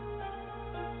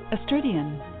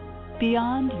 Astridian,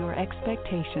 beyond your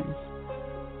expectations.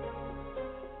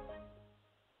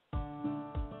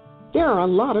 There are a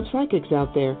lot of psychics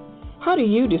out there. How do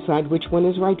you decide which one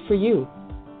is right for you?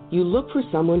 You look for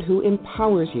someone who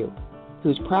empowers you,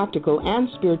 who's practical and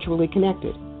spiritually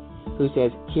connected, who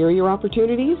says, here are your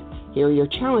opportunities, here are your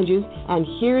challenges, and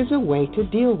here's a way to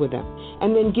deal with them,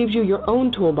 and then gives you your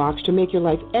own toolbox to make your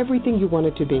life everything you want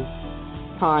it to be.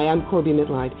 Hi, I'm Corby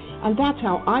Midline, and that's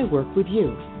how I work with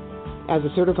you. As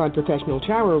a certified professional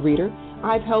tarot reader,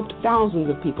 I've helped thousands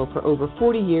of people for over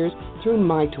 40 years through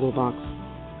my toolbox.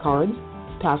 cards,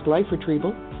 past life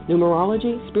retrieval,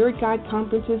 numerology, spirit guide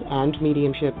conferences, and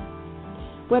mediumship.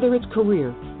 Whether it's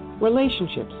career,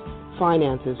 relationships,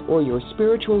 finances, or your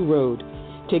spiritual road,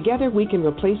 together we can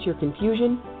replace your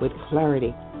confusion with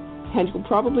clarity. And you'll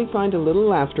probably find a little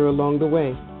laughter along the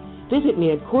way. Visit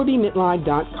me at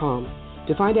CorbyMitline.com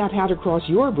to find out how to cross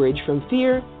your bridge from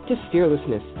fear to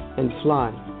fearlessness and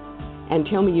fly. And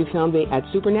tell me you found me at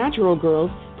Supernatural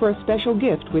Girls for a special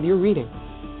gift with your reading.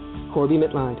 Corby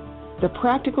Mitline, the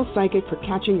practical psychic for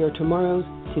catching your tomorrows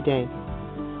today.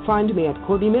 Find me at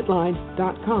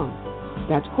CorbyMitline.com.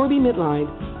 That's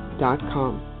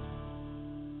CorbyMitline.com.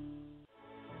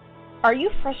 Are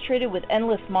you frustrated with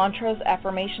endless mantras,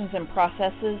 affirmations, and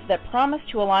processes that promise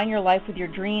to align your life with your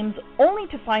dreams, only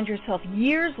to find yourself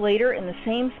years later in the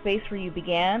same space where you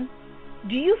began?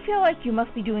 Do you feel like you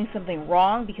must be doing something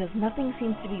wrong because nothing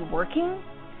seems to be working?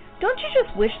 Don't you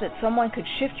just wish that someone could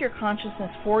shift your consciousness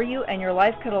for you and your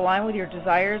life could align with your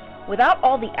desires without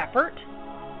all the effort?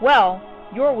 Well,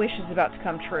 your wish is about to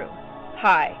come true.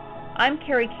 Hi, I'm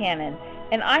Carrie Cannon,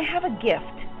 and I have a gift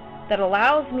that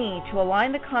allows me to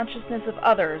align the consciousness of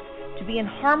others to be in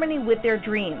harmony with their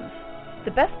dreams.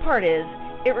 The best part is,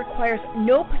 it requires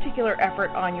no particular effort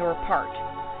on your part.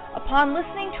 Upon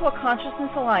listening to a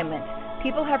consciousness alignment,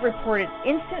 people have reported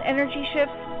instant energy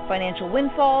shifts, financial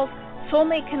windfalls,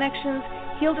 soulmate connections,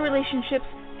 healed relationships,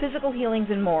 physical healings,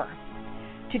 and more.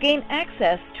 To gain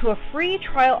access to a free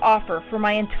trial offer for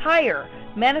my entire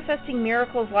Manifesting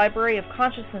Miracles library of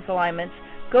consciousness alignments,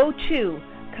 go to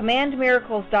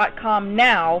commandmiracles.com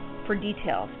now for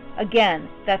details. Again,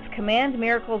 that's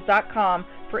commandmiracles.com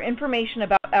for information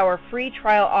about our free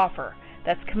trial offer.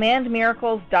 That's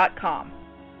commandmiracles.com.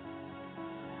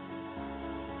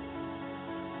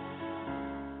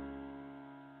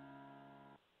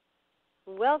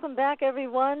 Welcome back,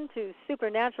 everyone, to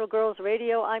Supernatural Girls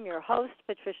Radio. I'm your host,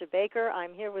 Patricia Baker.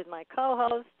 I'm here with my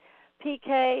co-host,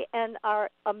 PK, and our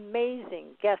amazing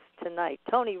guest tonight,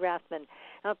 Tony Rathman.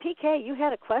 Now, PK, you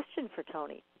had a question for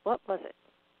Tony. What was it?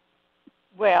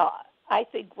 Well, I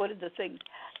think one of the things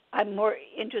I'm more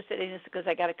interested in is because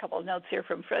I got a couple of notes here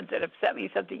from friends that have sent me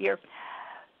something here.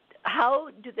 How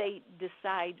do they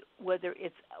decide whether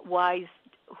it's wise,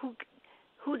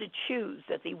 who to choose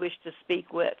that they wish to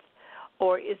speak with?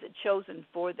 Or is it chosen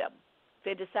for them? If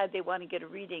they decide they want to get a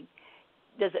reading,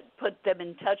 does it put them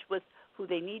in touch with who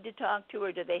they need to talk to,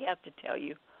 or do they have to tell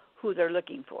you who they're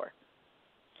looking for?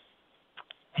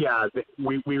 Yeah,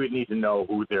 we would need to know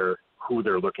who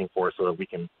they're looking for so that we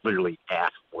can literally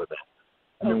ask for them.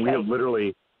 I mean, we have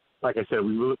literally, like I said,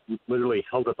 we literally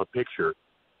held up a picture,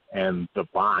 and the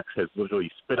box has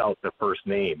literally spit out the first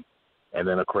name, and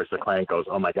then of course the client goes,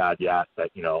 "Oh my God, yeah,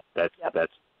 that's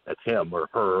him or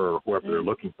her or whoever they're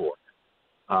looking for."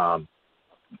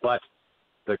 But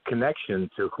the connection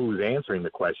to who's answering the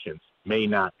questions may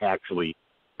not actually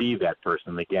be that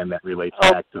person. Again, that relates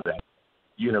back to that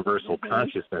universal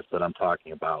consciousness that I'm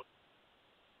talking about.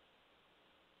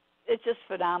 It's just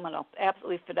phenomenal,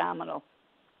 absolutely phenomenal.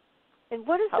 And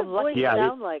what does the voice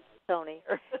sound like, Tony?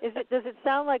 Does it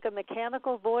sound like a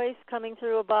mechanical voice coming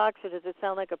through a box, or does it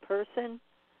sound like a person?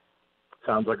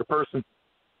 Sounds like a person.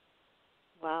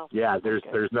 Wow. Yeah,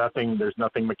 there's nothing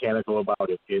mechanical about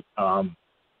it. The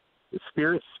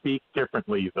spirits speak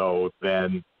differently though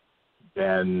than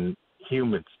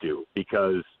humans do,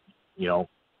 because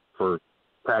for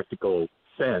practical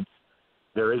sense,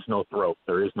 there is no throat,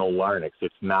 there is no larynx.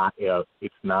 It's not a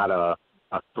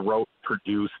throat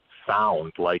produced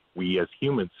sound like we as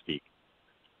humans speak.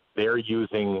 They're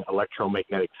using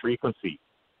electromagnetic frequency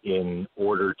in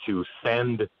order to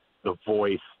send the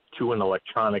voice to an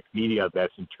electronic media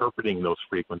that's interpreting those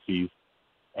frequencies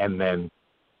and then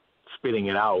spitting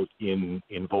it out in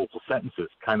vocal sentences,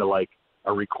 kind of like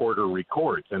a recorder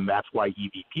records. And that's why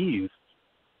EVPs,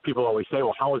 people always say,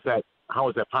 well, how is that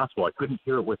possible? I couldn't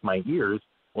hear it with my ears.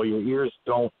 Well, your ears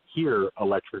don't hear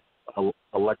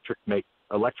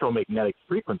electromagnetic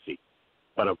frequency,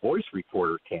 but a voice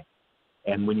recorder can.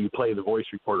 And when you play the voice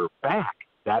recorder back,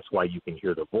 that's why you can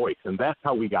hear the voice. And that's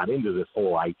how we got into this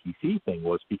whole ITC thing,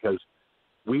 was because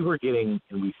we were getting,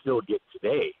 and we still get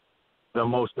today, the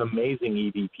most amazing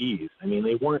EVPs. I mean,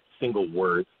 they weren't single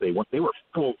words. They were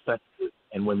full sentences.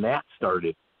 And when that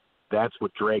started, that's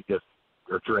what dragged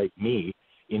me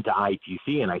into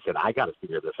ITC. And I said, I got to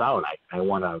figure this out.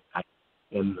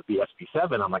 In the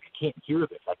SB7, I'm like, I can't hear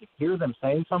this. I can hear them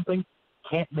saying something,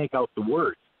 can't make out the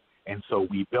words. And so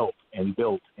we built and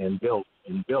built and built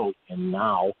and built, and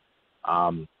now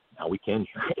we can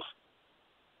hear it.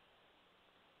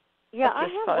 Yeah, I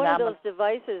have one of those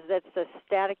devices that's the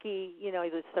staticky,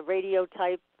 it's the radio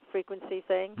type frequency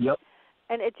thing. Yep.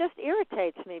 and it just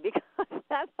irritates me because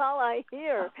that's all I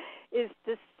hear is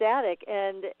the static,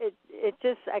 and it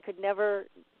just, I could never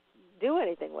do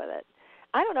anything with it.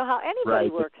 I don't know how anybody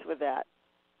works with that.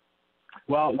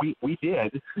 Well, we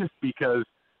did because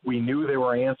we knew there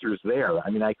were answers there. I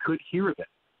mean, I could hear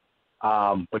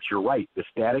them. But you're right. The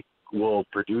static will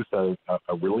produce a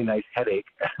really nice headache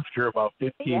after about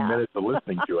 15 minutes of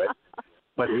listening to it.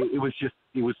 But it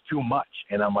was too much.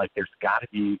 And I'm like, there's got to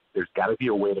be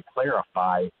a way to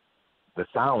clarify the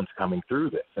sounds coming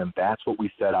through this. And that's what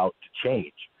we set out to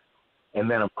change.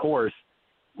 And then, of course,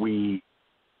 we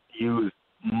used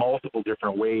multiple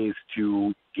different ways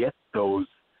to get those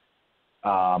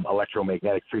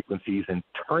electromagnetic frequencies and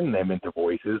turn them into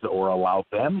voices, or allow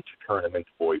them to turn them into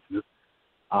voices.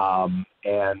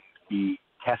 And we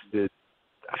tested,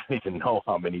 I don't even know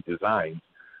how many designs,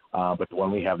 but the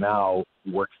one we have now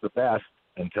works the best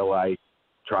until I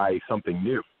try something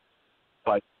new.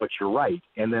 But you're right.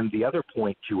 And then the other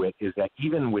point to it is that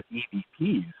even with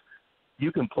EVPs,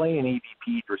 you can play an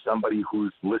EVP for somebody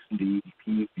who's listened to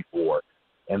EVPs before,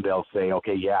 and they'll say,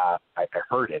 okay, yeah, I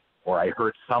heard it, or I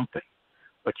heard something.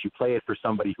 But you play it for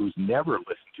somebody who's never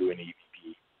listened to an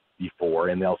EVP before,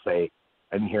 and they'll say,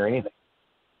 I didn't hear anything.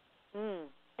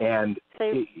 And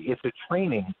it's a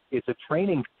training. It's a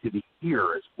training to the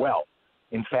ear as well.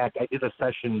 In fact, I did a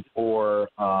session for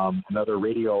another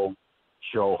radio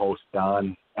show host,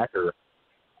 Don Ecker,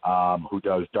 who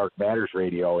does Dark Matters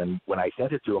Radio. And when I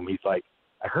sent it to him, he's like,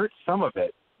 I heard some of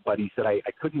it, but he said I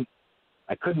couldn't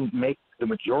make the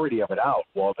majority of it out.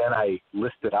 Well, then I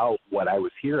listed out what I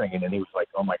was hearing, and then he was like,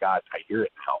 oh my God, I hear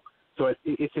it now. So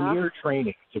it's an ear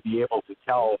training to be able to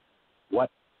tell what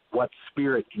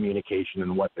spirit communication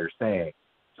and what they're saying.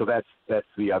 So that's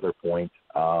the other point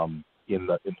in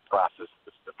the process of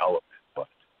this development. But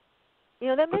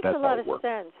that makes a lot of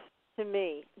sense to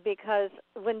me, because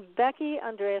when Becky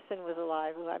Andreasen was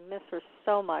alive, who I miss her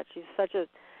so much, she's such a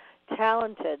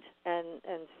talented and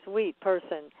sweet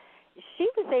person, she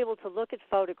was able to look at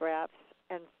photographs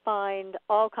and find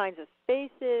all kinds of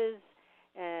faces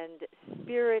and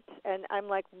spirits, and I'm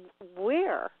like,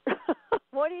 where?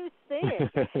 What are you seeing?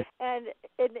 and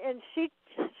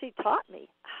she taught me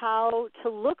how to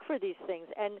look for these things,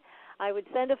 and I would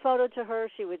send a photo to her.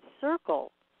 She would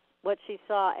circle what she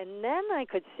saw, and then I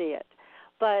could see it.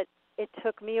 But it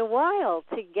took me a while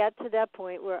to get to that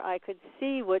point where I could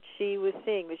see what she was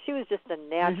seeing. But she was just a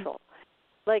natural,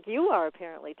 like you are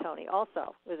apparently, Tony,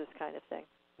 also with this kind of thing.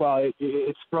 Well,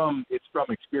 it's from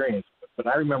experience. But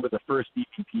I remember the first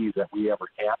EVPs that we ever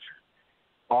captured.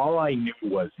 All I knew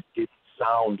was it didn't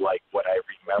sound like what I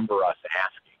remember us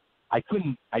asking. I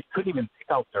couldn't even pick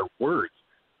out their words.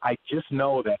 I just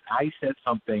know that I said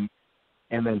something,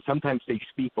 and then sometimes they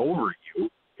speak over you,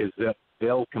 is that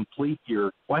they'll complete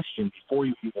your question before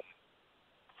you even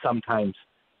sometimes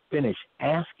finish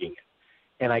asking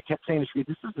it. And I kept saying, this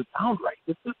doesn't sound right.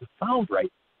 This doesn't sound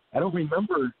right. I don't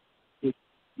remember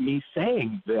me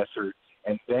saying this.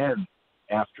 And then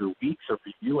after weeks of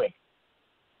reviewing,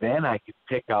 then I could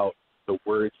pick out the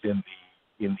words in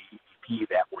the EP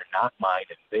that were not mine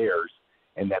and theirs,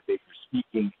 and that they were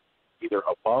speaking either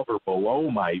above or below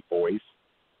my voice.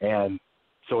 And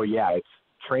so, yeah, it's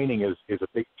training is a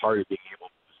big part of being able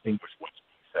to distinguish what's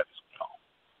being said as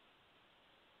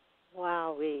well.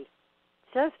 Wowee.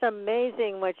 Just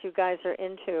amazing what you guys are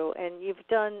into, and you've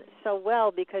done so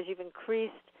well because you've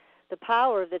increased the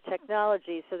power of the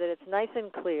technology so that it's nice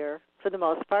and clear. For the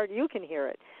most part, you can hear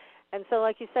it. And so,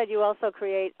 like you said, you also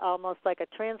create almost like a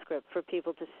transcript for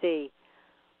people to see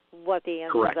what the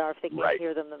answers are if they can't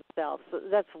hear them themselves. So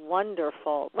that's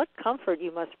wonderful. What comfort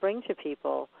you must bring to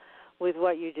people with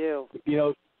what you do.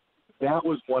 That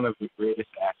was one of the greatest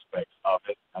aspects of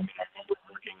it. I mean, I remember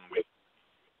working with,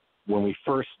 when we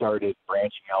first started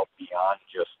branching out beyond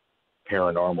just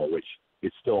paranormal, which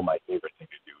is still my favorite thing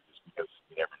to do, just because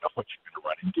you never know what you're going to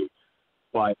run into.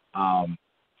 But,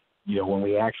 when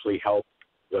we actually helped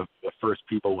the first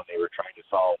people when they were trying to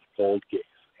solve the cold case,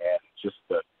 and just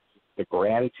the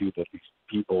gratitude that these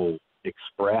people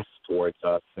express towards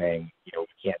us, saying, we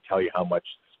can't tell you how much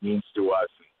this means to us,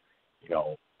 and,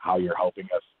 how you're helping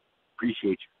us,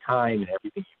 appreciate your time and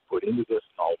everything you put into this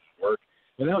and all the work.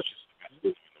 And that was just the best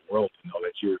thing in the world, to know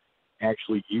that you're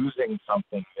actually using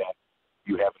something that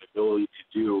you have an ability to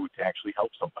do to actually help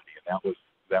somebody. And that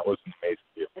was an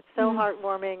amazing deal. It's so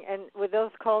heartwarming. And with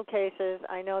those cold cases,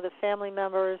 I know the family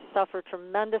members suffer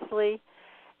tremendously,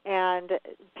 and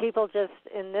people just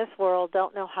in this world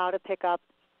don't know how to pick up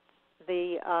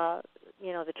the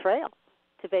trail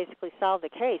to basically solve the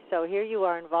case. So here you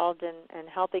are involved in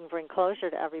helping bring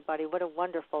closure to everybody. What a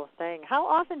wonderful thing. How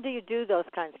often do you do those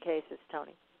kinds of cases,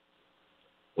 Tony?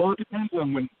 Well, it depends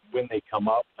on when they come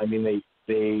up. I mean, they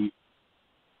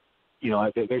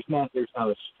there's not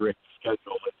a strict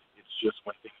schedule. It's just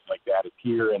when things like that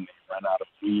appear and they run out of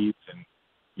leads, and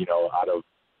out of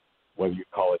whether you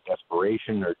call it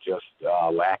desperation or just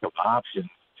lack of options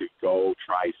to go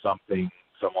try some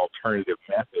alternative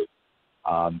method,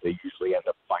 they usually end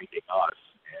up finding us,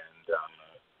 and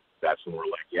that's when we're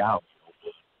like, yeah,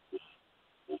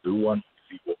 we'll do one,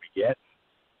 see what we get.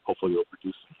 Hopefully, we'll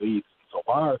produce some leads. And so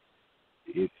far,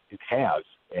 it has,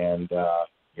 and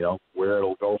where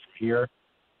it'll go from here,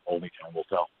 only time will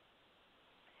tell.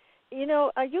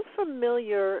 Are you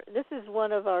familiar? This is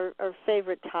one of our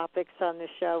favorite topics on the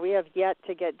show. We have yet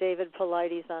to get David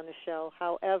Paulides on the show.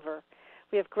 However,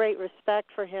 we have great respect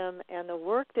for him and the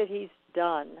work that he's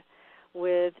done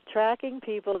with tracking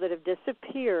people that have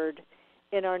disappeared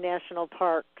in our national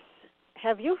parks.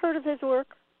 Have you heard of his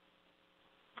work?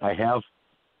 I have.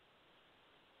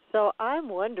 So I'm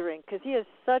wondering, because he has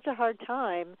such a hard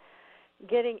time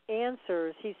getting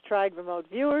answers. He's tried remote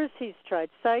viewers, he's tried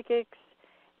psychics,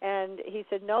 and he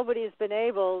said nobody has been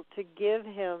able to give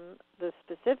him the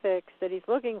specifics that he's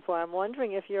looking for. I'm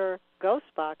wondering if your ghost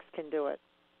box can do it.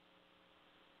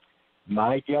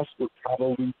 My guess would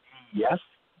probably be yes,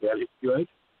 that it could.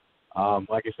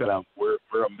 Like I said, we're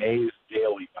amazed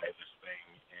daily by this thing,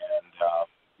 and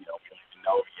we don't even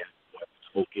know yet what its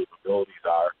full capabilities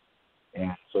are.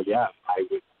 And so, yeah, I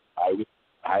would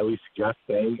highly suggest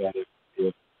saying that if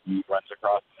he runs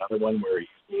across another one where he's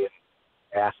being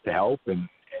asked to help and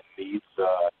needs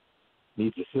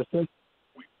assistance,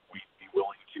 we'd be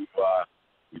willing to help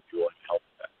with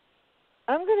that.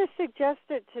 I'm going to suggest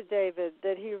it to David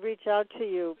that he reach out to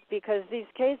you, because these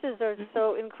cases are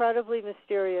so incredibly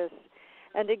mysterious.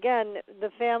 And again, the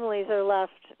families are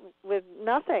left with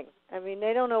nothing. I mean,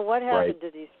 they don't know what happened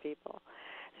to these people.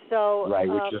 So, right,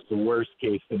 which is the worst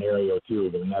case scenario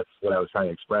too. And that's what I was trying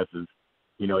to express is,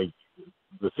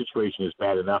 the situation is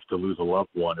bad enough to lose a loved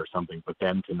one or something, but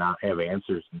then to not have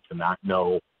answers and to not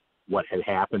know what had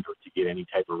happened or to get any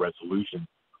type of resolution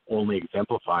only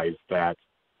exemplifies that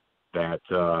bad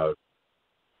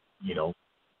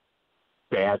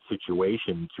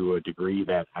situation to a degree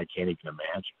that I can't even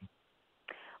imagine.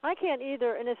 I can't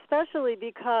either, and especially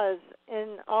because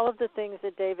in all of the things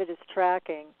that David is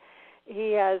tracking,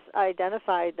 he has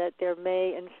identified that there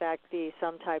may, in fact, be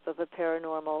some type of a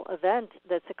paranormal event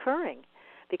that's occurring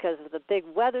because of the big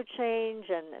weather change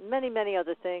and many, many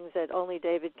other things that only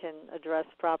David can address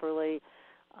properly.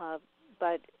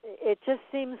 But it just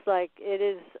seems like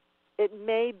it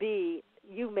may be,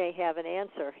 you may have an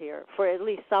answer here for at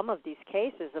least some of these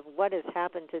cases of what has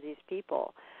happened to these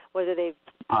people, whether they've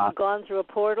gone through a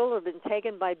portal or been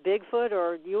taken by Bigfoot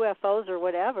or UFOs or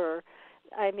whatever.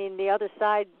 I mean, the other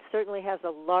side certainly has a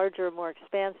larger, more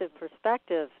expansive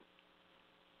perspective.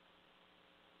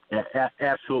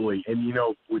 Absolutely. And,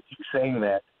 with you saying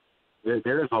that,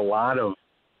 there's a lot of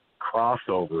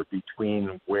crossover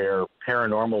between where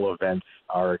paranormal events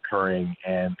are occurring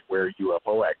and where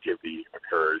UFO activity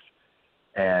occurs.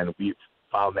 And we've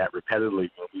found that repetitively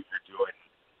when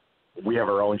we have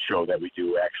our own show that we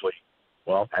do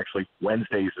actually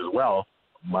Wednesdays as well.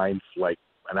 Mine's like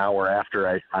an hour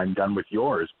after I'm done with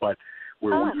yours, but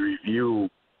where we review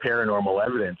paranormal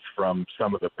evidence from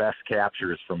some of the best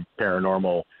captures from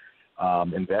paranormal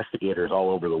investigators all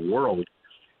over the world.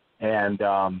 And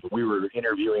we were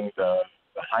interviewing the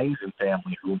Heinzen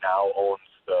family, who now owns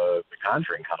the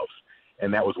Conjuring House.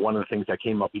 And that was one of the things that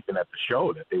came up even at the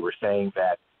show, that they were saying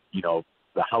that,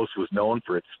 the house was known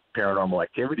for its paranormal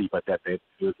activity, but that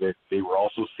they were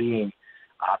also seeing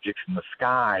objects in the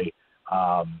sky,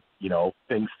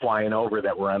 things flying over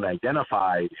that were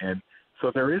unidentified. And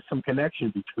so there is some connection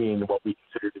between what we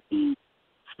consider to be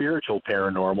spiritual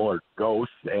paranormal or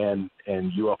ghosts and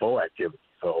UFO activity.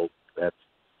 So that's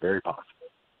very possible.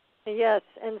 Yes,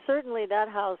 and certainly that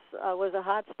house was a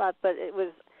hot spot, but it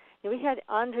was, we had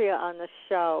Andrea on the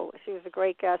show. She was a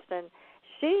great guest, and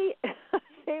she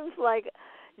seems like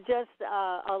just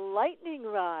a lightning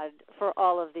rod for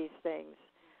all of these things,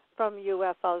 from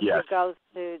UFOs to ghosts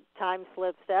to time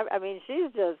slips. I mean,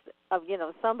 she's just,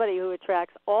 somebody who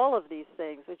attracts all of these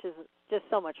things, which is just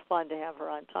so much fun to have her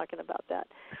on talking about that.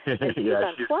 And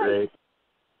she's great.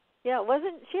 Yeah,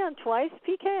 wasn't she on twice,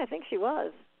 PK? I think she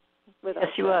was. Yes,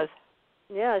 she was.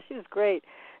 Yeah, she was great.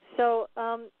 So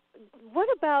what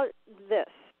about this?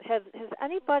 Has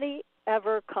anybody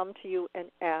ever come to you and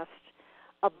asked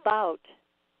about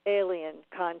alien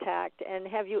contact, and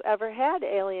have you ever had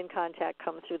alien contact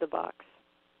come through the box?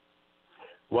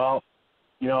 Well,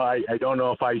 I don't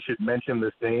know if I should mention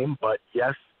this name, but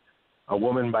yes, a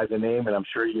woman by the name, and I'm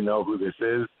sure you know who this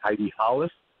is, Heidi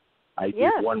Hollis. I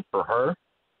did one for her,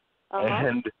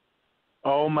 and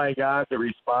oh my God, the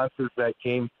responses that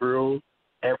came through,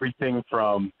 everything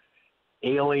from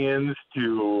aliens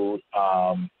to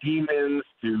demons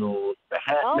to the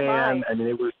Hat Man. I mean,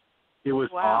 it was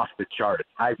off the charts.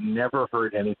 I've never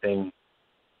heard anything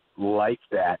like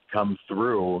that come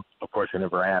through. Of course, I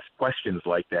never asked questions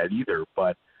like that either,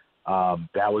 but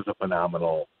that was a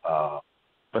phenomenal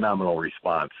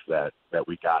response that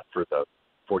we got for the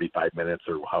 45 minutes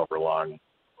or however long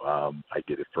I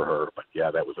did it for her. But yeah,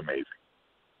 that was amazing.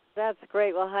 That's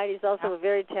great. Well, Heidi's also a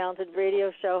very talented radio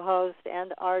show host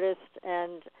and artist,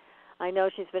 and I know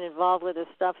she's been involved with this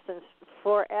stuff since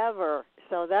forever,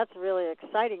 so that's really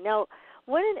exciting. Now,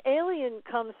 when an alien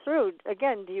comes through,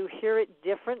 again, do you hear it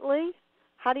differently?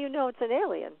 How do you know it's an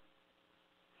alien?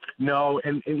 No,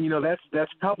 and you know,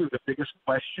 that's probably the biggest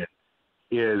question,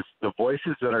 is the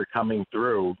voices that are coming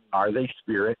through, are they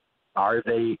spirit? Are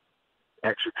they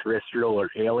extraterrestrial or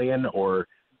alien, or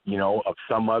you know, of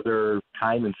some other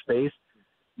time and space?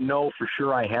 No, for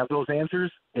sure I have those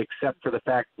answers, except for the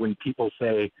fact when people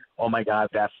say, oh my God,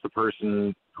 that's the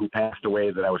person who passed away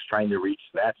that I was trying to reach,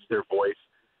 that's their voice.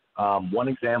 One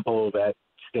example that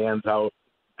stands out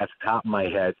at the top of my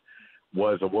head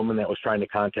was a woman that was trying to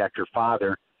contact her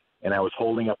father, and I was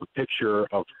holding up a picture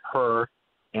of her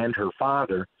and her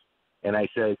father, and I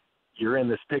said, you're in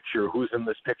this picture, who's in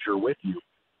this picture with you?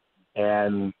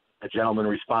 And a gentleman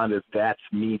responded, that's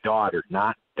me, daughter.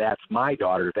 Not that's my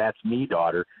daughter, that's me,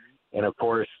 daughter. And of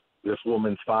course, this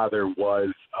woman's father was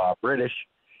British,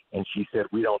 and she said,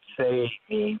 we don't say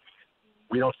me,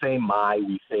 we don't say my,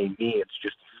 we say me. It's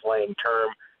just a slang term.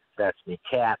 That's me,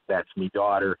 cat, that's me,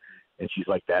 daughter. And she's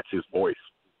like, that's his voice.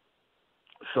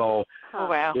 So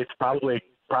it's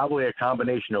probably a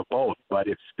combination of both. But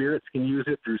if spirits can use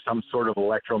it through some sort of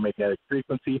electromagnetic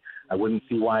frequency, I wouldn't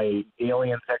see why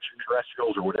aliens,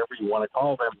 extraterrestrials, or whatever you want to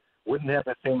call them, wouldn't have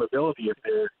the same ability if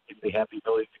they have the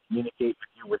ability to communicate with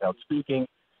you without speaking.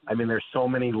 I mean, there's so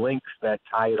many links that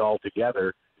tie it all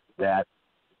together that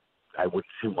I wouldn't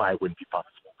see why it wouldn't be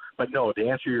possible. But no, to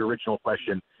answer your original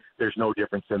question, there's no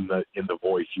difference in the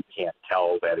voice. You can't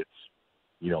tell that it's,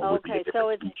 you know, would be a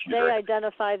different species. So they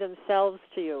identify themselves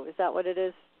to you. Is that what it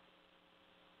is?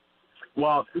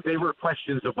 Well, they were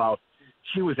questions about,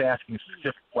 she was asking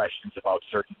specific questions about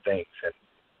certain things,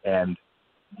 and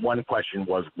one question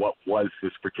was, what was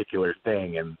this particular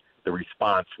thing? And the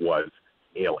response was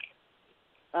alien.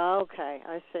 Okay,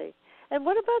 I see. And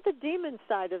what about the demon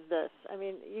side of this? I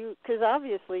mean, because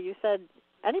obviously you said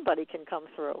anybody can come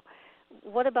through.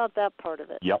 What about that part of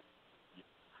it? Yep.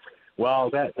 Well,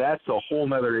 that's a whole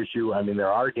nother issue. I mean,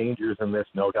 there are dangers in this,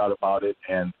 no doubt about it.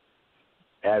 And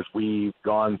as we've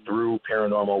gone through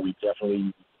paranormal, we've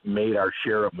definitely made our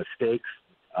share of mistakes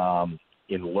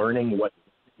in learning what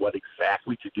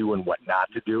exactly to do and what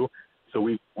not to do. So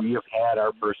we have had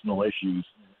our personal issues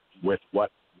with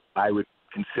what I would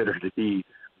consider to be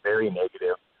very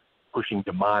negative, pushing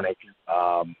demonic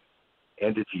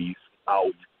entities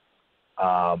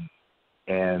out.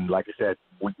 And like I said,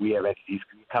 we have entities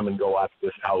come and go out of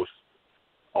this house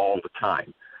all the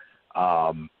time.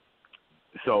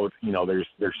 So, you know, there's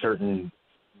certain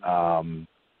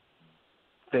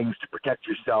things to protect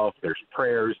yourself. There's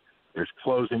prayers, there's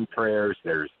closing prayers,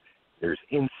 there's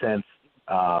incense,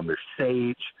 there's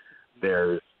sage,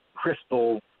 there's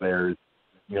crystal, there's,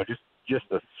 you know, just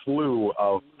a slew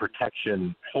of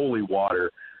protection, holy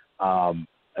water.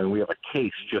 And we have a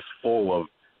case just full of,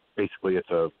 basically it's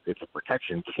a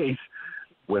protection case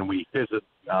when we finish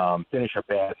a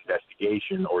bad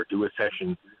investigation or do a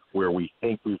session where we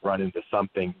think we've run into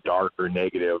something dark or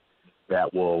negative,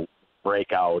 that will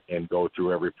break out and go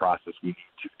through every process we need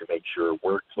to make sure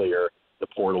we're clear, the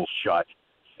portal's shut,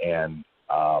 and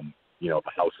you know,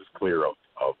 the house is clear of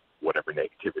whatever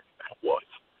negativity that was.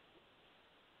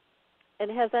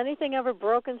 And has anything ever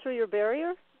broken through your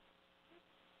barrier?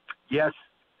 Yes,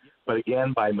 but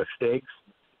again, by mistakes.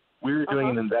 We were doing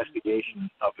an investigation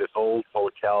of this old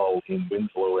hotel in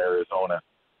Winslow, Arizona,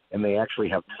 and they actually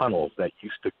have tunnels that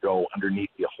used to go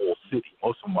underneath the whole city.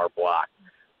 Most of them are blocked,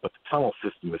 but the tunnel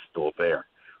system is still there.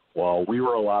 Well, we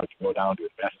were allowed to go down to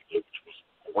investigate, which was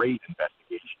a great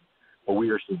investigation, but we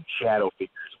were seeing shadow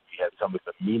figures. We had some of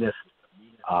the meanest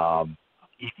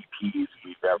EVPs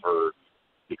we've ever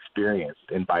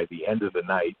experienced, and by the end of the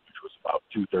night, which was about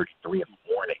 2:33 in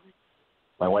the morning,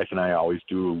 my wife and I always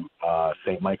do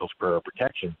St. Michael's Prayer of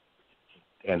Protection,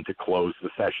 and to close the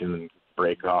session and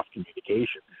break off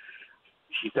communication.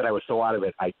 She said I was so out of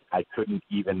it, I couldn't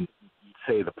even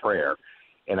say the prayer.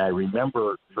 And I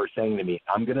remember her saying to me,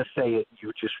 I'm going to say it,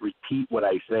 you just repeat what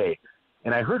I say.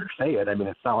 And I heard her say it. I mean,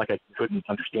 it's not like I couldn't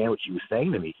understand what she was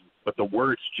saying to me. but the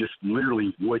words just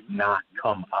literally would not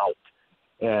come out.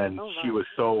 And she was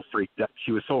so freaked out.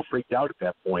 She was so freaked out at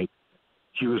that point,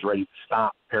 she was ready to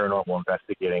stop paranormal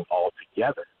investigating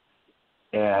altogether.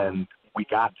 And we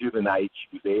got through the night.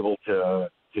 She was able to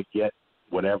get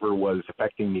whatever was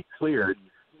affecting me cleared.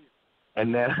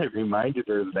 And then I reminded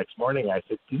her the next morning, I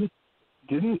said,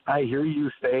 didn't I hear you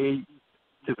say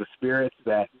to the spirits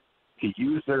that to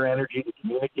use their energy to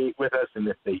communicate with us, and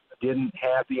if they didn't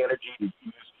have the energy to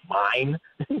use mine?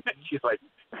 She's like,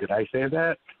 did I say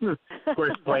that? Of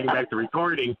course, playing back the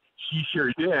recording, she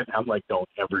sure did. I'm like, don't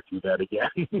ever do that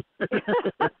again.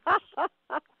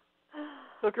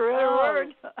 Took her at her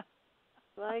word.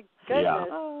 My goodness.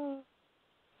 Yeah.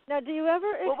 Now, do you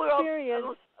ever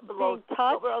experience being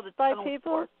touched by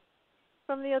people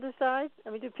from the other side? I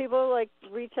mean, do people, like,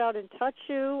 reach out and touch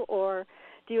you, or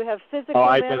do you have physical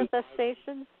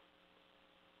manifestations?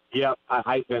 Yeah,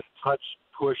 I've been touched,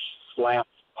 pushed, slapped,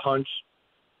 punched,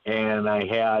 and I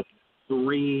had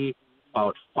 3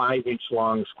 about 5-inch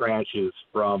long scratches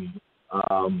from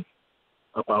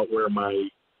about where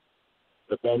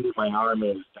the bend of my arm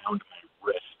is down to my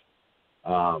wrist.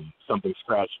 Something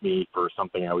scratched me for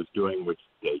something I was doing, which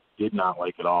they did not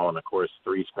like at all. And of course,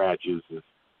 3 scratches is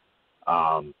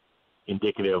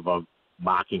indicative of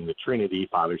mocking the Trinity,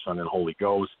 Father, Son, and Holy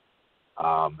Ghost.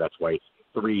 That's why it's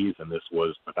 3s, and this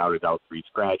was without a doubt 3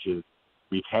 scratches.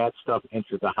 We've had stuff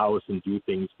enter the house and do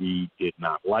things we did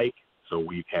not like, so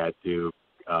we've had to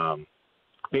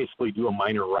basically do a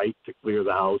minor rite to clear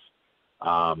the house,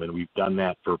 and we've done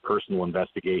that for personal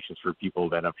investigations for people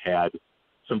that have had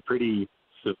some pretty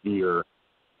severe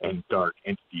and dark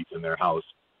entities in their house.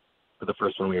 But the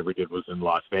first one we ever did was in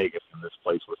Las Vegas, and this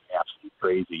place was absolutely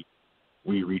crazy.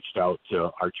 We reached out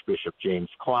to Archbishop James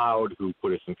Cloud, who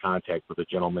put us in contact with a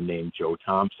gentleman named Joe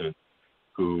Thompson,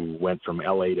 who went from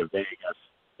L.A. to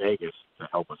Vegas to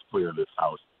help us clear this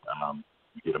house.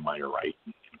 We did a minor rite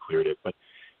and cleared it. But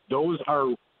those are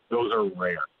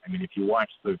rare. I mean, if you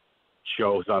watch the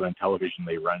shows out on television,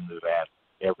 they run into that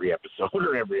every episode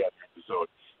or every other episode.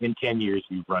 In 10 years,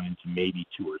 we've run into maybe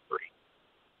 2 or 3.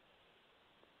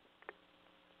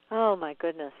 Oh, my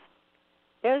goodness.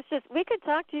 We could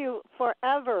talk to you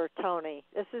forever, Tony.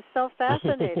 This is so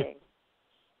fascinating.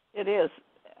 It is.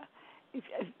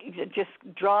 It's just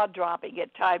jaw-dropping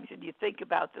at times when you think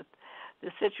about the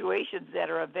situations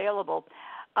that are available.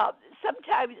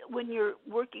 Sometimes when you're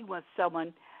working with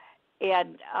someone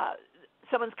and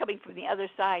someone's coming from the other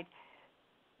side,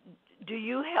 do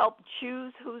you help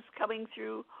choose who's coming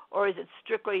through, or is it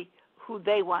strictly who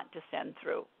they want to send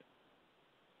through?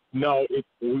 No,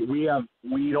 we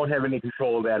don't have any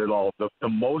control of that at all. The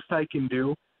most I can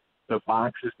do, the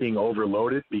box is being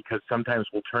overloaded because sometimes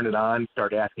we'll turn it on,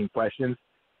 start asking questions,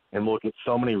 and we'll get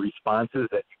so many responses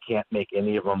that you can't make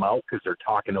any of them out because they're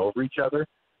talking over each other.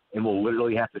 And we'll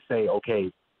literally have to say, okay,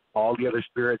 all the other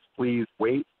spirits, please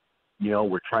wait. You know,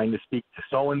 we're trying to speak to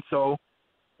so-and-so,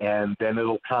 and then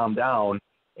it'll calm down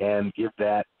and give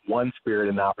that one spirit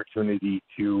an opportunity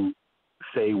to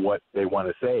say what they want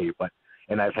to say.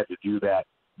 And I've had to do that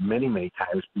many, many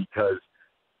times because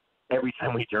every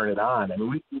time we turn it on, I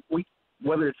mean, we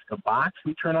whether it's a box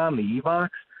we turn on, the eVox,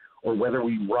 or whether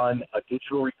we run a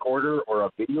digital recorder or a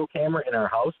video camera in our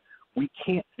house, we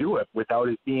can't do it without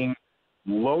it being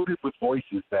loaded with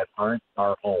voices that aren't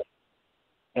our own.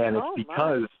 And it's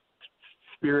because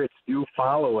spirits do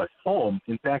follow us home.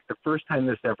 In fact, the first time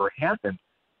this ever happened,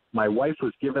 my wife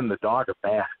was giving the dog a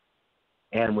bath.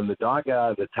 And when the dog got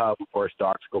out of the tub, of course,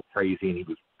 dogs go crazy, and he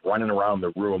was running around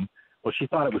the room. Well, she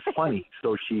thought it was funny,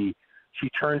 so she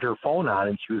turned her phone on,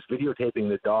 and she was videotaping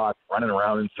the dog running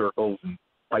around in circles and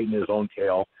biting his own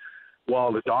tail.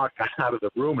 Well, the dog got out of the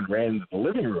room and ran into the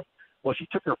living room. Well, she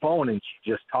took her phone, and she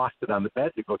just tossed it on the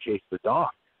bed to go chase the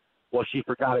dog. Well, she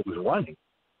forgot it was running.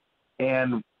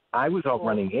 And I was out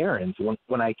running errands.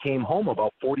 When I came home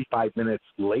about 45 minutes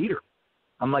later,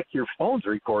 I'm like, your phone's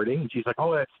recording. And she's like,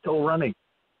 oh, it's still running.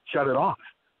 Shut it off.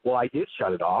 Well, I did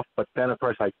shut it off, but then, of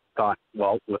course, I thought,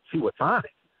 well, let's see what's on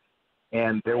it.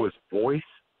 And there was voice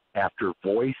after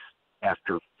voice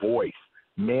after voice,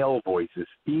 male voices,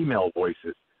 female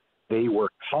voices. They were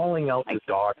calling out the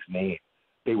dog's name.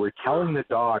 They were telling the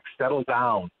dog, settle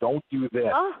down, don't do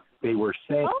this. They were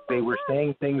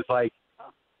saying things like,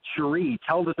 Cherie,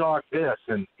 tell the dog this,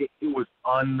 and it was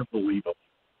unbelievable.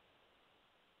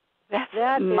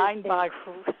 That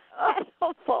mind-boggling.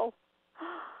 Incredible.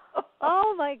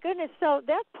 Oh, my goodness. So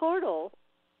that portal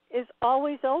is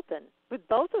always open with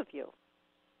both of you.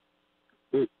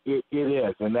 It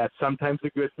is, and that's sometimes a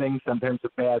good thing, sometimes a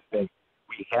bad thing.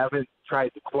 We haven't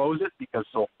tried to close it because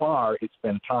so far it's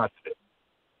been positive.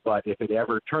 But if it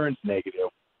ever turns negative,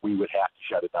 we would have to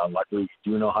shut it down. Luckily,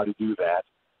 we do know how to do that,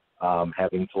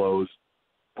 having closed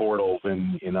portals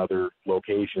in other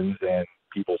locations and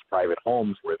people's private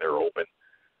homes where they're open.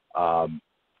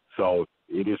 So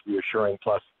it is reassuring.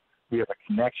 Plus, we have a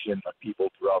connection of people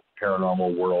throughout the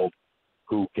paranormal world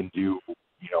who can do,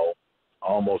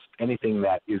 almost anything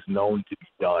that is known to be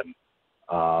done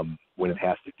when it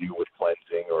has to do with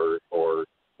cleansing or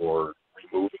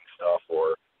removing stuff.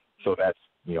 So that's,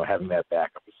 having that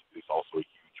backup is also a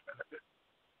huge benefit.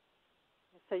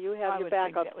 So you have your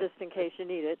backup just in case you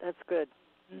need it. That's good.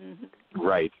 Mm-hmm.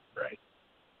 Right.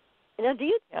 Now, did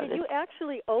you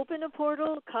actually open a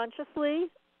portal consciously,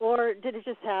 or did it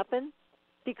just happen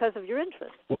because of your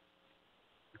interest?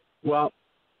 Well,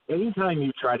 anytime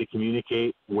you try to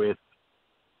communicate with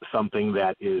something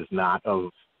that is not of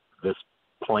this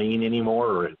plane anymore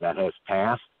or that has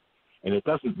passed, and it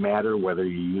doesn't matter whether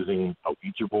you're using a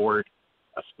Ouija board,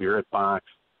 a spirit box,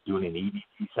 doing an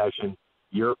EVP session,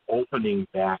 you're opening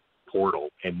that portal.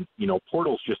 And,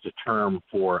 portal's just a term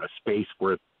for a space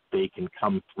where they can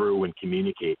come through and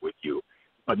communicate with you.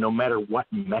 But no matter what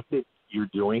method you're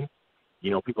doing,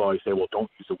 people always say, well, don't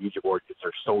use a Ouija board because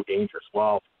they're so dangerous.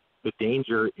 Well, the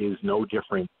danger is no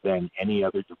different than any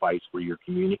other device where you're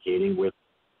communicating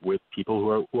with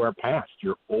people who are past.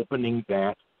 You're opening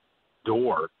that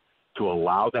door to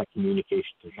allow that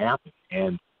communication to happen.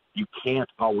 And you can't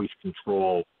always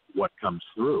control what comes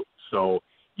through. So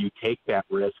you take that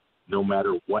risk no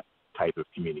matter what type of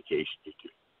communication you do.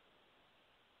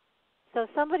 So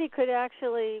somebody could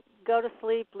actually go to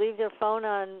sleep, leave their phone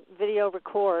on video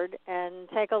record, and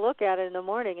take a look at it in the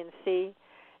morning and see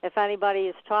if anybody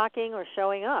is talking or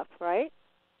showing up, right?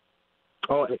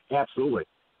 Oh, absolutely.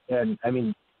 And,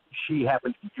 she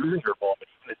happens to be using her phone, but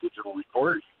even a digital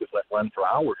recorder, you could let run for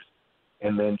hours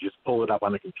and then just pull it up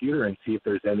on the computer and see if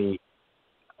there's any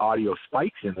audio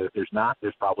spikes in it. If there's not,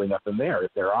 there's probably nothing there.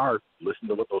 If there are, listen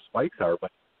to what those spikes are.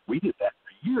 But we did that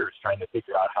for years, trying to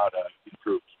figure out how to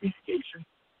improve communication.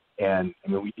 And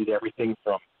we did everything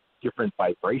from different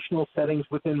vibrational settings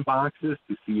within boxes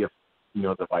to see if,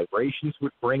 the vibrations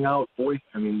would bring out voice.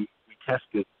 We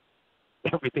tested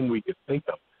everything we could think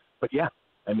of. But yeah,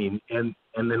 and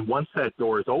then once that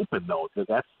door is open, though,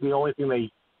 that's the only thing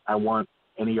I want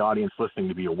any audience listening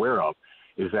to be aware of,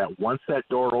 is that once that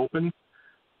door opens,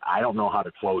 I don't know how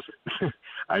to close it.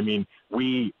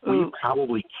 We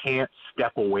probably can't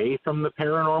step away from the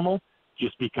paranormal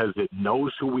just because it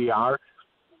knows who we are.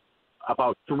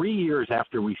 About 3 years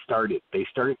after we started, they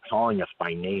started calling us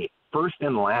by name, first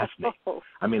and last name.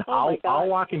 I'll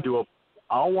walk in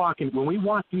when we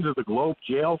walked into the Globe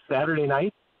jail Saturday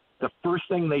night, the first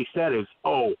thing they said is,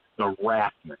 "Oh, the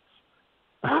Rathmans."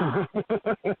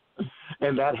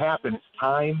 And that happens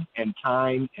time and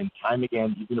time and time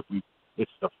again, even if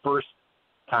it's the first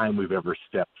time we've ever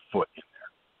stepped foot in there.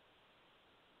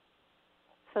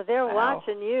 So they're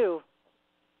watching you.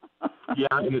 Yeah,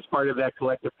 and it's part of that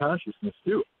collective consciousness,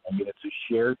 too. It's a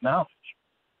shared knowledge.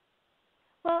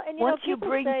 Well, and people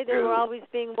say they were always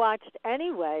being watched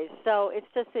anyway, so it's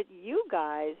just that you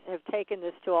guys have taken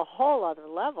this to a whole other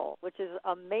level, which is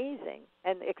amazing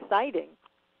and exciting.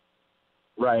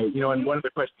 Right. And one of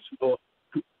the questions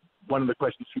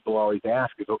people always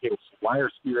ask is, okay, so why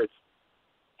are spirits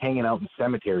hanging out in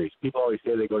cemeteries? People always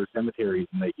say they go to cemeteries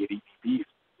and they get EVPs.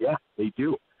 Yeah, they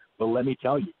do. But let me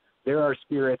tell you, there are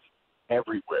spirits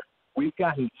everywhere. We've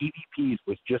gotten EVPs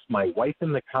with just my wife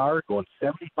in the car going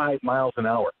 75 miles an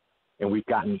hour, and we've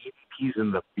gotten EVPs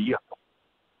in the vehicle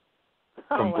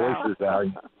from voices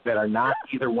that are not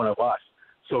either one of us.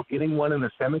 So getting one in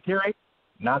the cemetery,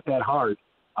 not that hard.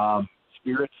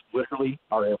 Spirits literally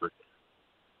are everywhere.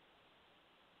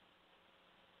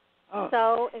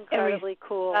 So incredibly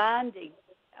cool. Bonding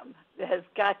has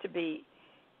got to be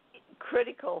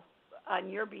critical on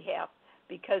your behalf,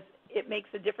 because it makes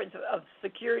a difference of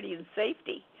security and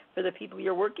safety for the people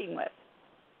you're working with.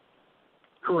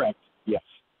 Correct. Yes.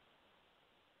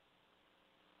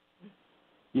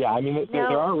 Yeah,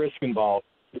 there are risks involved.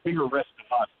 The bigger risk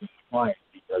to us is the client,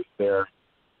 because they're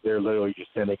literally just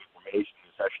sending information.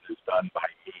 The session is done by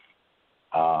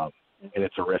me, and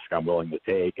it's a risk I'm willing to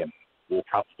take, and we'll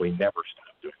probably never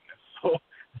stop doing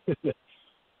this. So.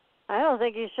 I don't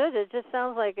think you should. It just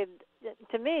sounds like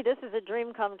to me, this is a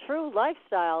dream come true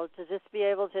lifestyle, to just be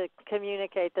able to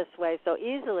communicate this way so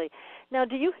easily. Now,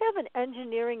 do you have an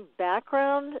engineering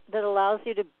background that allows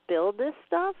you to build this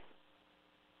stuff?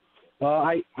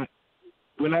 Well,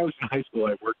 when I was in high school,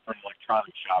 I worked for an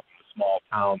electronics shop in a small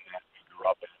town that we grew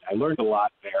up in. I learned a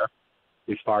lot there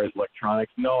as far as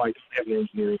electronics. No, I don't have an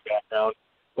engineering background,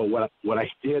 but what I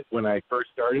did when I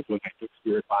first started was I took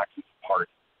spirit boxes apart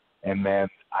And then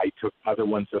I took other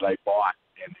ones that I bought,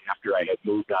 and after I had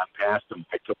moved on past them,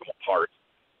 I took them apart.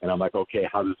 And I'm like, okay,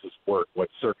 how does this work? What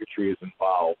circuitry is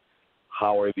involved?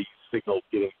 How are these signals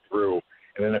getting through?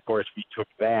 And then, of course, we took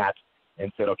that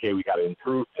and said, okay, we got to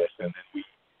improve this. And then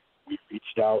we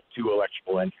reached out to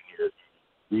electrical engineers,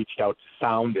 reached out to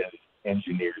sound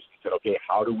engineers, and said, okay,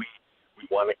 how do we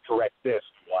want to correct this,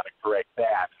 we want to correct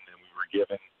that. And then we were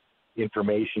given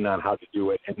information on how to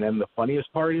do it. And then the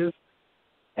funniest part is,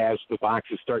 as the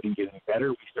boxes started getting better,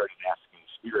 we started asking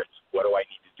spirits, what do I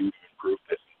need to do to improve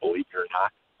this? And believe it or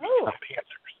not, we found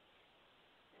answers.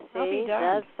 See,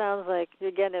 that sounds like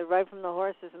you're getting it right from the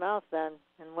horse's mouth then,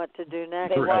 and what to do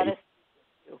next. They want us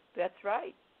to. That's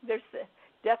right. They're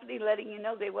definitely letting you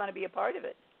know they want to be a part of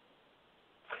it.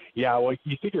 Yeah, well,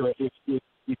 you figure if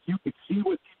you could see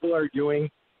what people are doing,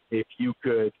 if you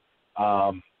could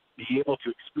be able to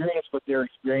experience what they're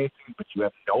experiencing, but you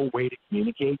have no way to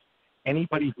communicate,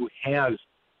 anybody who has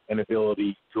an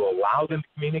ability to allow them to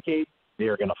communicate, they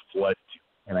are going to flood to.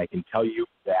 And I can tell you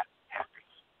that happens.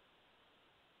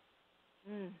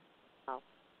 Wow.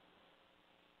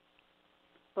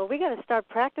 Well, we got to start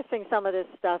practicing some of this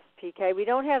stuff, PK. We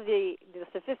don't have the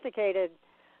sophisticated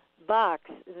box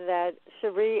that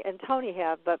Cherie and Tony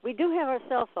have, but we do have our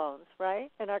cell phones, right,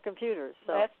 and our computers.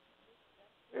 So that's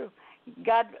true.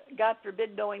 God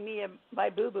forbid knowing me and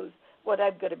my boo-boos what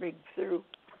I'm going to bring through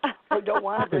or don't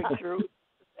want to bring through.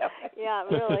 Yeah,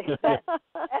 really.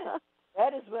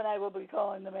 That is when I will be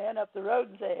calling the man up the road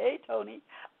and say, hey, Tony,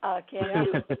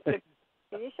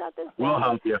 can you shut this down? We'll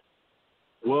help you.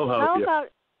 We'll help you.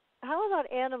 How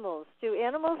about animals? Do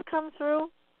animals come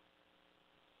through?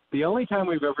 The only time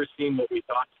we've ever seen what we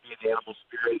thought to be an animal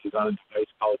spirit is on a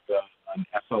device called an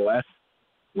SOS,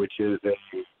 which is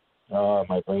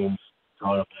my brain's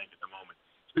drawing a blank at the moment.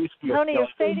 Tony, you're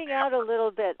fading out a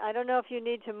little bit. I don't know if you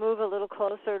need to move a little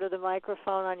closer to the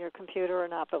microphone on your computer or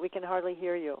not, but we can hardly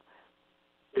hear you.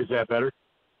 Is that better?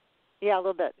 Yeah, a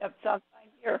little bit. That sounds fine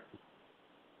here.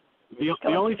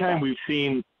 The only time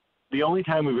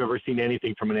we've ever seen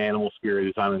anything from an animal spirit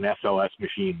is on an SOS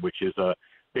machine, which is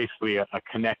basically a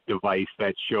Connect device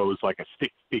that shows like a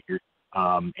stick figure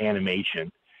animation.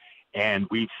 And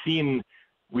we've seen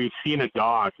a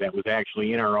dog that was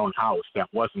actually in our own house that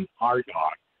wasn't our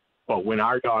dog. But when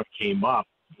our dog came up,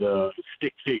 the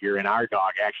stick figure and our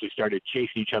dog actually started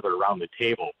chasing each other around the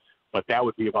table. But that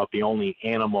would be about the only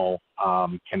animal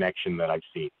connection that I've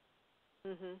seen.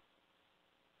 Mm-hmm.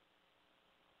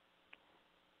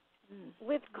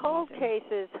 With cold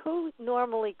cases, who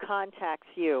normally contacts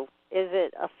you? Is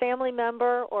it a family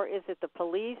member or is it the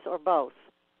police or both?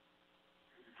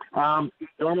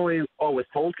 Normally, with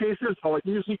cold cases, it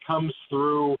usually comes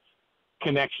through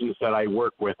connections that I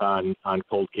work with on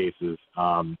cold cases.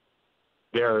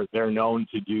 They're known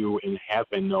to do and have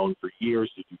been known for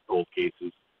years to do cold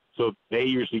cases. So they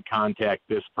usually contact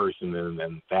this person, and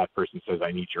then that person says,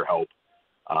 I need your help.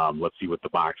 Let's see what the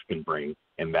box can bring,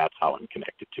 and that's how I'm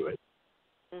connected to it.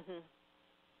 Mm-hmm.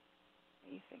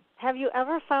 Amazing. Have you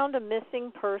ever found a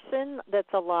missing person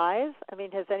that's alive? I mean,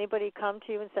 has anybody come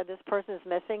to you and said, this person is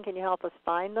missing, can you help us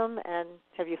find them? And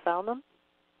have you found them?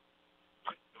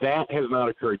 That has not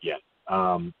occurred yet.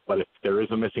 But if there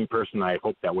is a missing person, I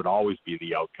hope that would always be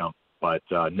the outcome. But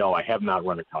no, I have not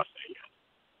run across that yet.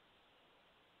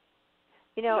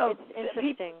 You know, it's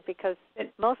interesting because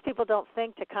most people don't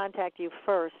think to contact you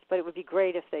first, but it would be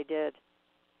great if they did.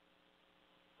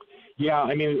 Yeah,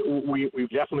 I mean, we've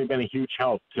definitely been a huge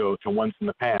help to ones in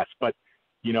the past. But,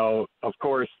 you know, of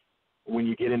course, when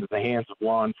you get into the hands of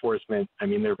law enforcement, I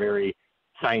mean, they're very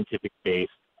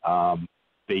scientific-based.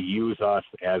 They use us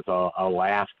as a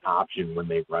last option when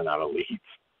they run out of leads.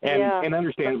 And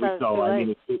understandably so. Right. I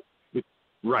mean, it's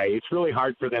right. It's really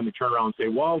hard for them to turn around and say,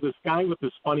 well, this guy with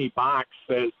this funny box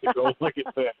says to go look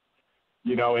at the,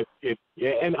 you know,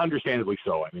 and understandably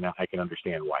so. I mean, I can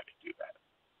understand why they do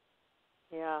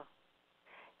that. Yeah.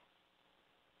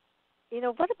 You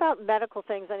know, what about medical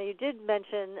things? I mean, you did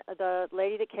mention the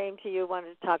lady that came to you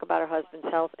wanted to talk about her husband's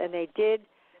health, and they did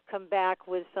come back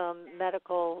with some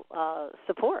medical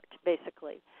support,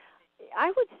 basically. I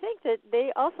would think that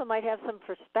they also might have some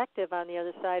perspective on the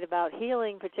other side about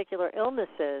healing particular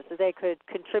illnesses. They could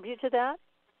contribute to that?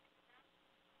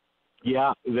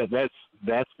 Yeah,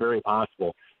 that's very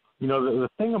possible. You know, the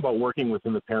thing about working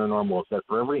within the paranormal is that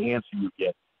for every answer you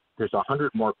get, there's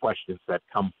 100 more questions that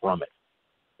come from it.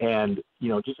 And, you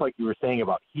know, just like you were saying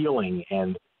about healing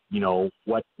and, you know,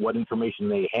 what information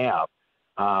they have,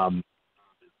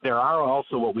 there are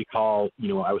also what we call, you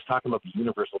know, I was talking about the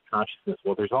universal consciousness.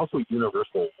 Well, there's also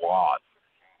universal laws.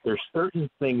 There's certain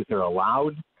things they're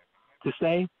allowed to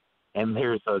say, and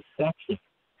there's a section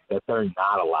that they're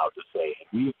not allowed to say.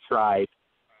 And we've tried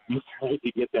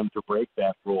to get them to break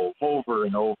that rule over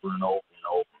and over and over and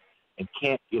over, and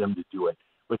can't get them to do it.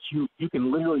 But you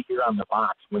can literally hear on the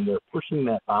box when they're pushing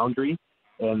that boundary,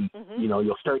 and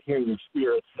you'll start hearing your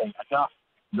spirit saying, enough,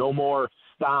 no more,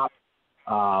 stop,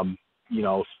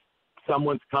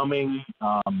 someone's coming,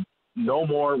 no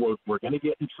more, we're going to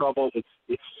get in trouble. It's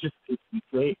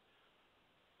insane.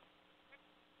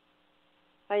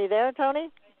 Are you there, Tony?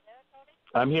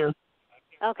 I'm here.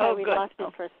 Okay, we lost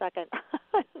you for a second.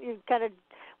 You kind of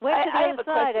went to the other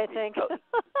side, I think.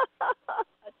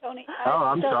 Tony.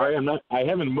 I'm sorry. I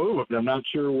haven't moved. I'm not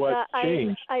sure what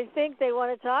changed. I think they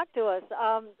want to talk to us.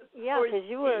 Because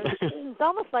you were. It's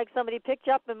almost like somebody picked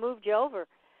you up and moved you over.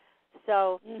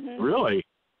 So. Really?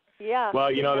 Yeah. Well,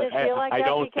 I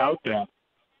don't doubt that.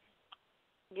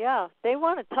 Yeah, they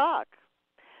want to talk.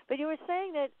 But you were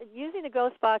saying that using the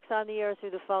ghost box on the air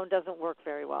through the phone doesn't work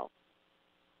very well.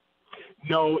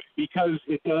 No, because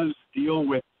it does deal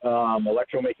with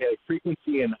electromagnetic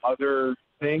frequency and other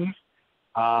things.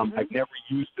 I've never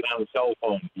used it on a cell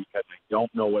phone because I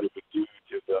don't know what it would do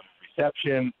to the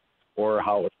reception or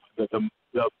how the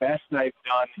best I've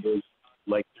done is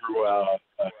like through a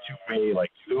two-way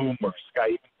like Zoom or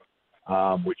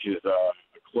Skype, which is a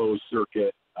closed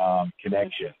circuit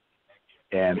connection,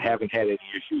 and haven't had any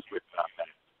issues with that.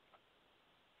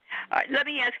 All right, let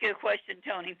me ask you a question,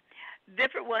 Tony.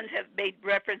 Different ones have made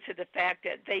reference to the fact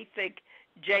that they think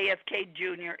JFK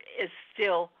Jr. is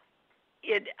still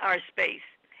in our space.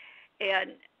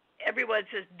 And everyone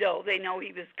says, no, they know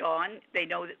he was gone. They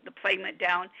know that the plane went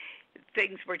down.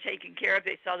 Things were taken care of.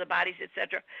 They saw the bodies,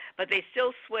 etc. But they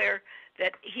still swear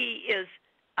that he is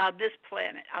on this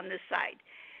planet, on this side.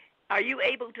 Are you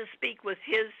able to speak with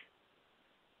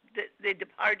the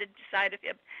departed side of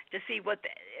him to see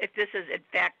if this is, in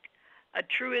fact, a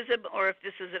truism, or if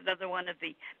this is another one of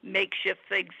the makeshift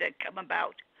things that come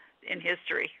about in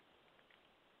history?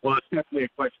 Well, it's definitely a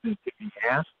question to be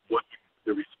asked. What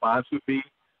the response would be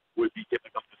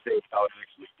difficult to say without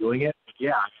actually doing it. But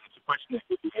yeah, it's a question that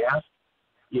could be asked.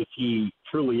 If he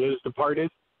truly is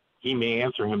departed, he may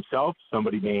answer himself.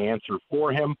 Somebody may answer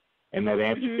for him, and that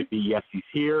answer could be yes, he's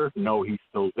here, no, he's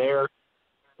still there,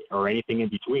 or anything in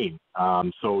between.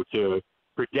 So to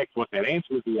predict what that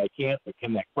answer would be, I can't, but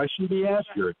can that question be asked?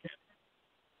 Sure it can.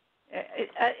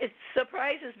 It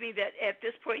surprises me that at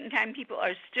this point in time, people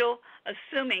are still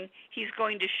assuming he's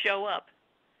going to show up.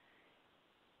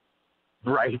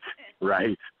 Right.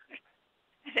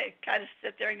 They kind of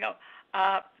sit there and go,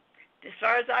 as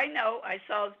far as I know, I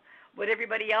saw what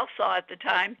everybody else saw at the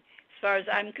time. As far as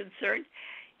I'm concerned,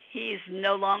 he's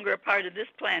no longer a part of this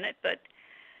planet, but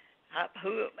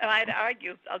who am I to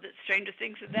argue? Stranger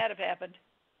things than that have happened.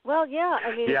 Well, yeah.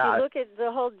 I mean, if you look at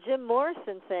the whole Jim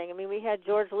Morrison thing, I mean, we had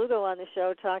George Lugo on the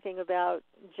show talking about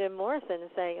Jim Morrison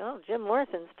and saying, oh, Jim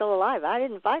Morrison's still alive. I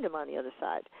didn't find him on the other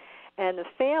side. And the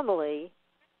family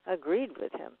agreed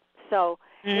with him. So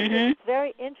it's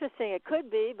very interesting. It could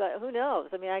be, but who knows?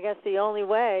 I mean, I guess the only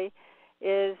way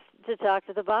is to talk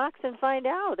to the box and find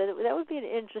out. That would be an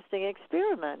interesting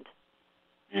experiment.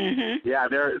 Yeah,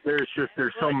 there's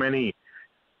so many.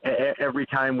 Every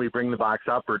time we bring the box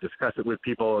up or discuss it with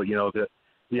people,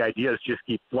 the ideas just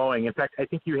keep flowing. In fact, I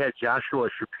think you had Joshua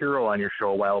Shapiro on your show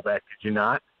a while back. Did you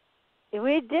not?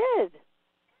 We did.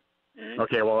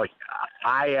 Okay, well,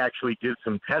 I actually did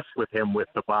some tests with him with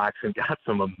the box and got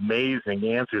some amazing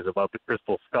answers about the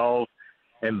crystal skulls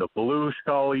and the blue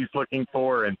skull he's looking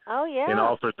for, and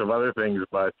all sorts of other things.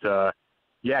 But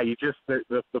you just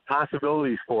the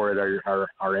possibilities for it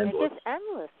are endless. It's just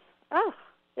endless. Oh,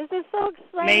 this is so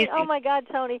exciting! Amazing. Oh my God,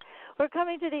 Tony, we're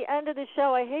coming to the end of the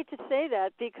show. I hate to say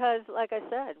that because, like I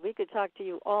said, we could talk to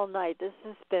you all night. This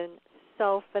has been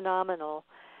so phenomenal.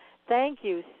 Thank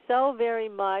you so very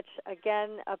much.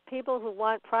 Again, people who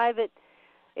want private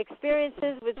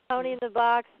experiences with Tony in the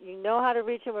Box, you know how to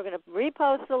reach him. We're going to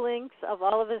repost the links of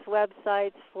all of his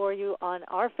websites for you on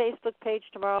our Facebook page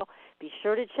tomorrow. Be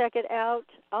sure to check it out.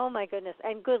 Oh, my goodness.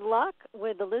 And good luck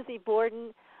with the Lizzie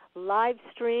Borden live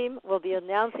stream. We'll be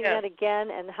announcing that again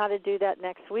and how to do that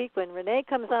next week when Renee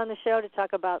comes on the show to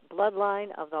talk about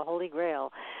Bloodline of the Holy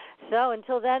Grail. So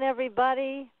until then,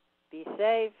 everybody, be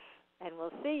safe. And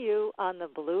we'll see you on the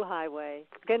Blue Highway.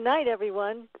 Good night,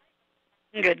 everyone.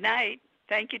 Good night.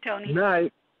 Thank you, Tony. Good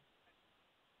night.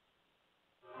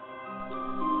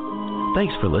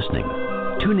 Thanks for listening.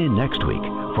 Tune in next week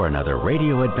for another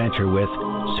radio adventure with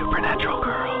Supernatural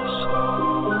Girl.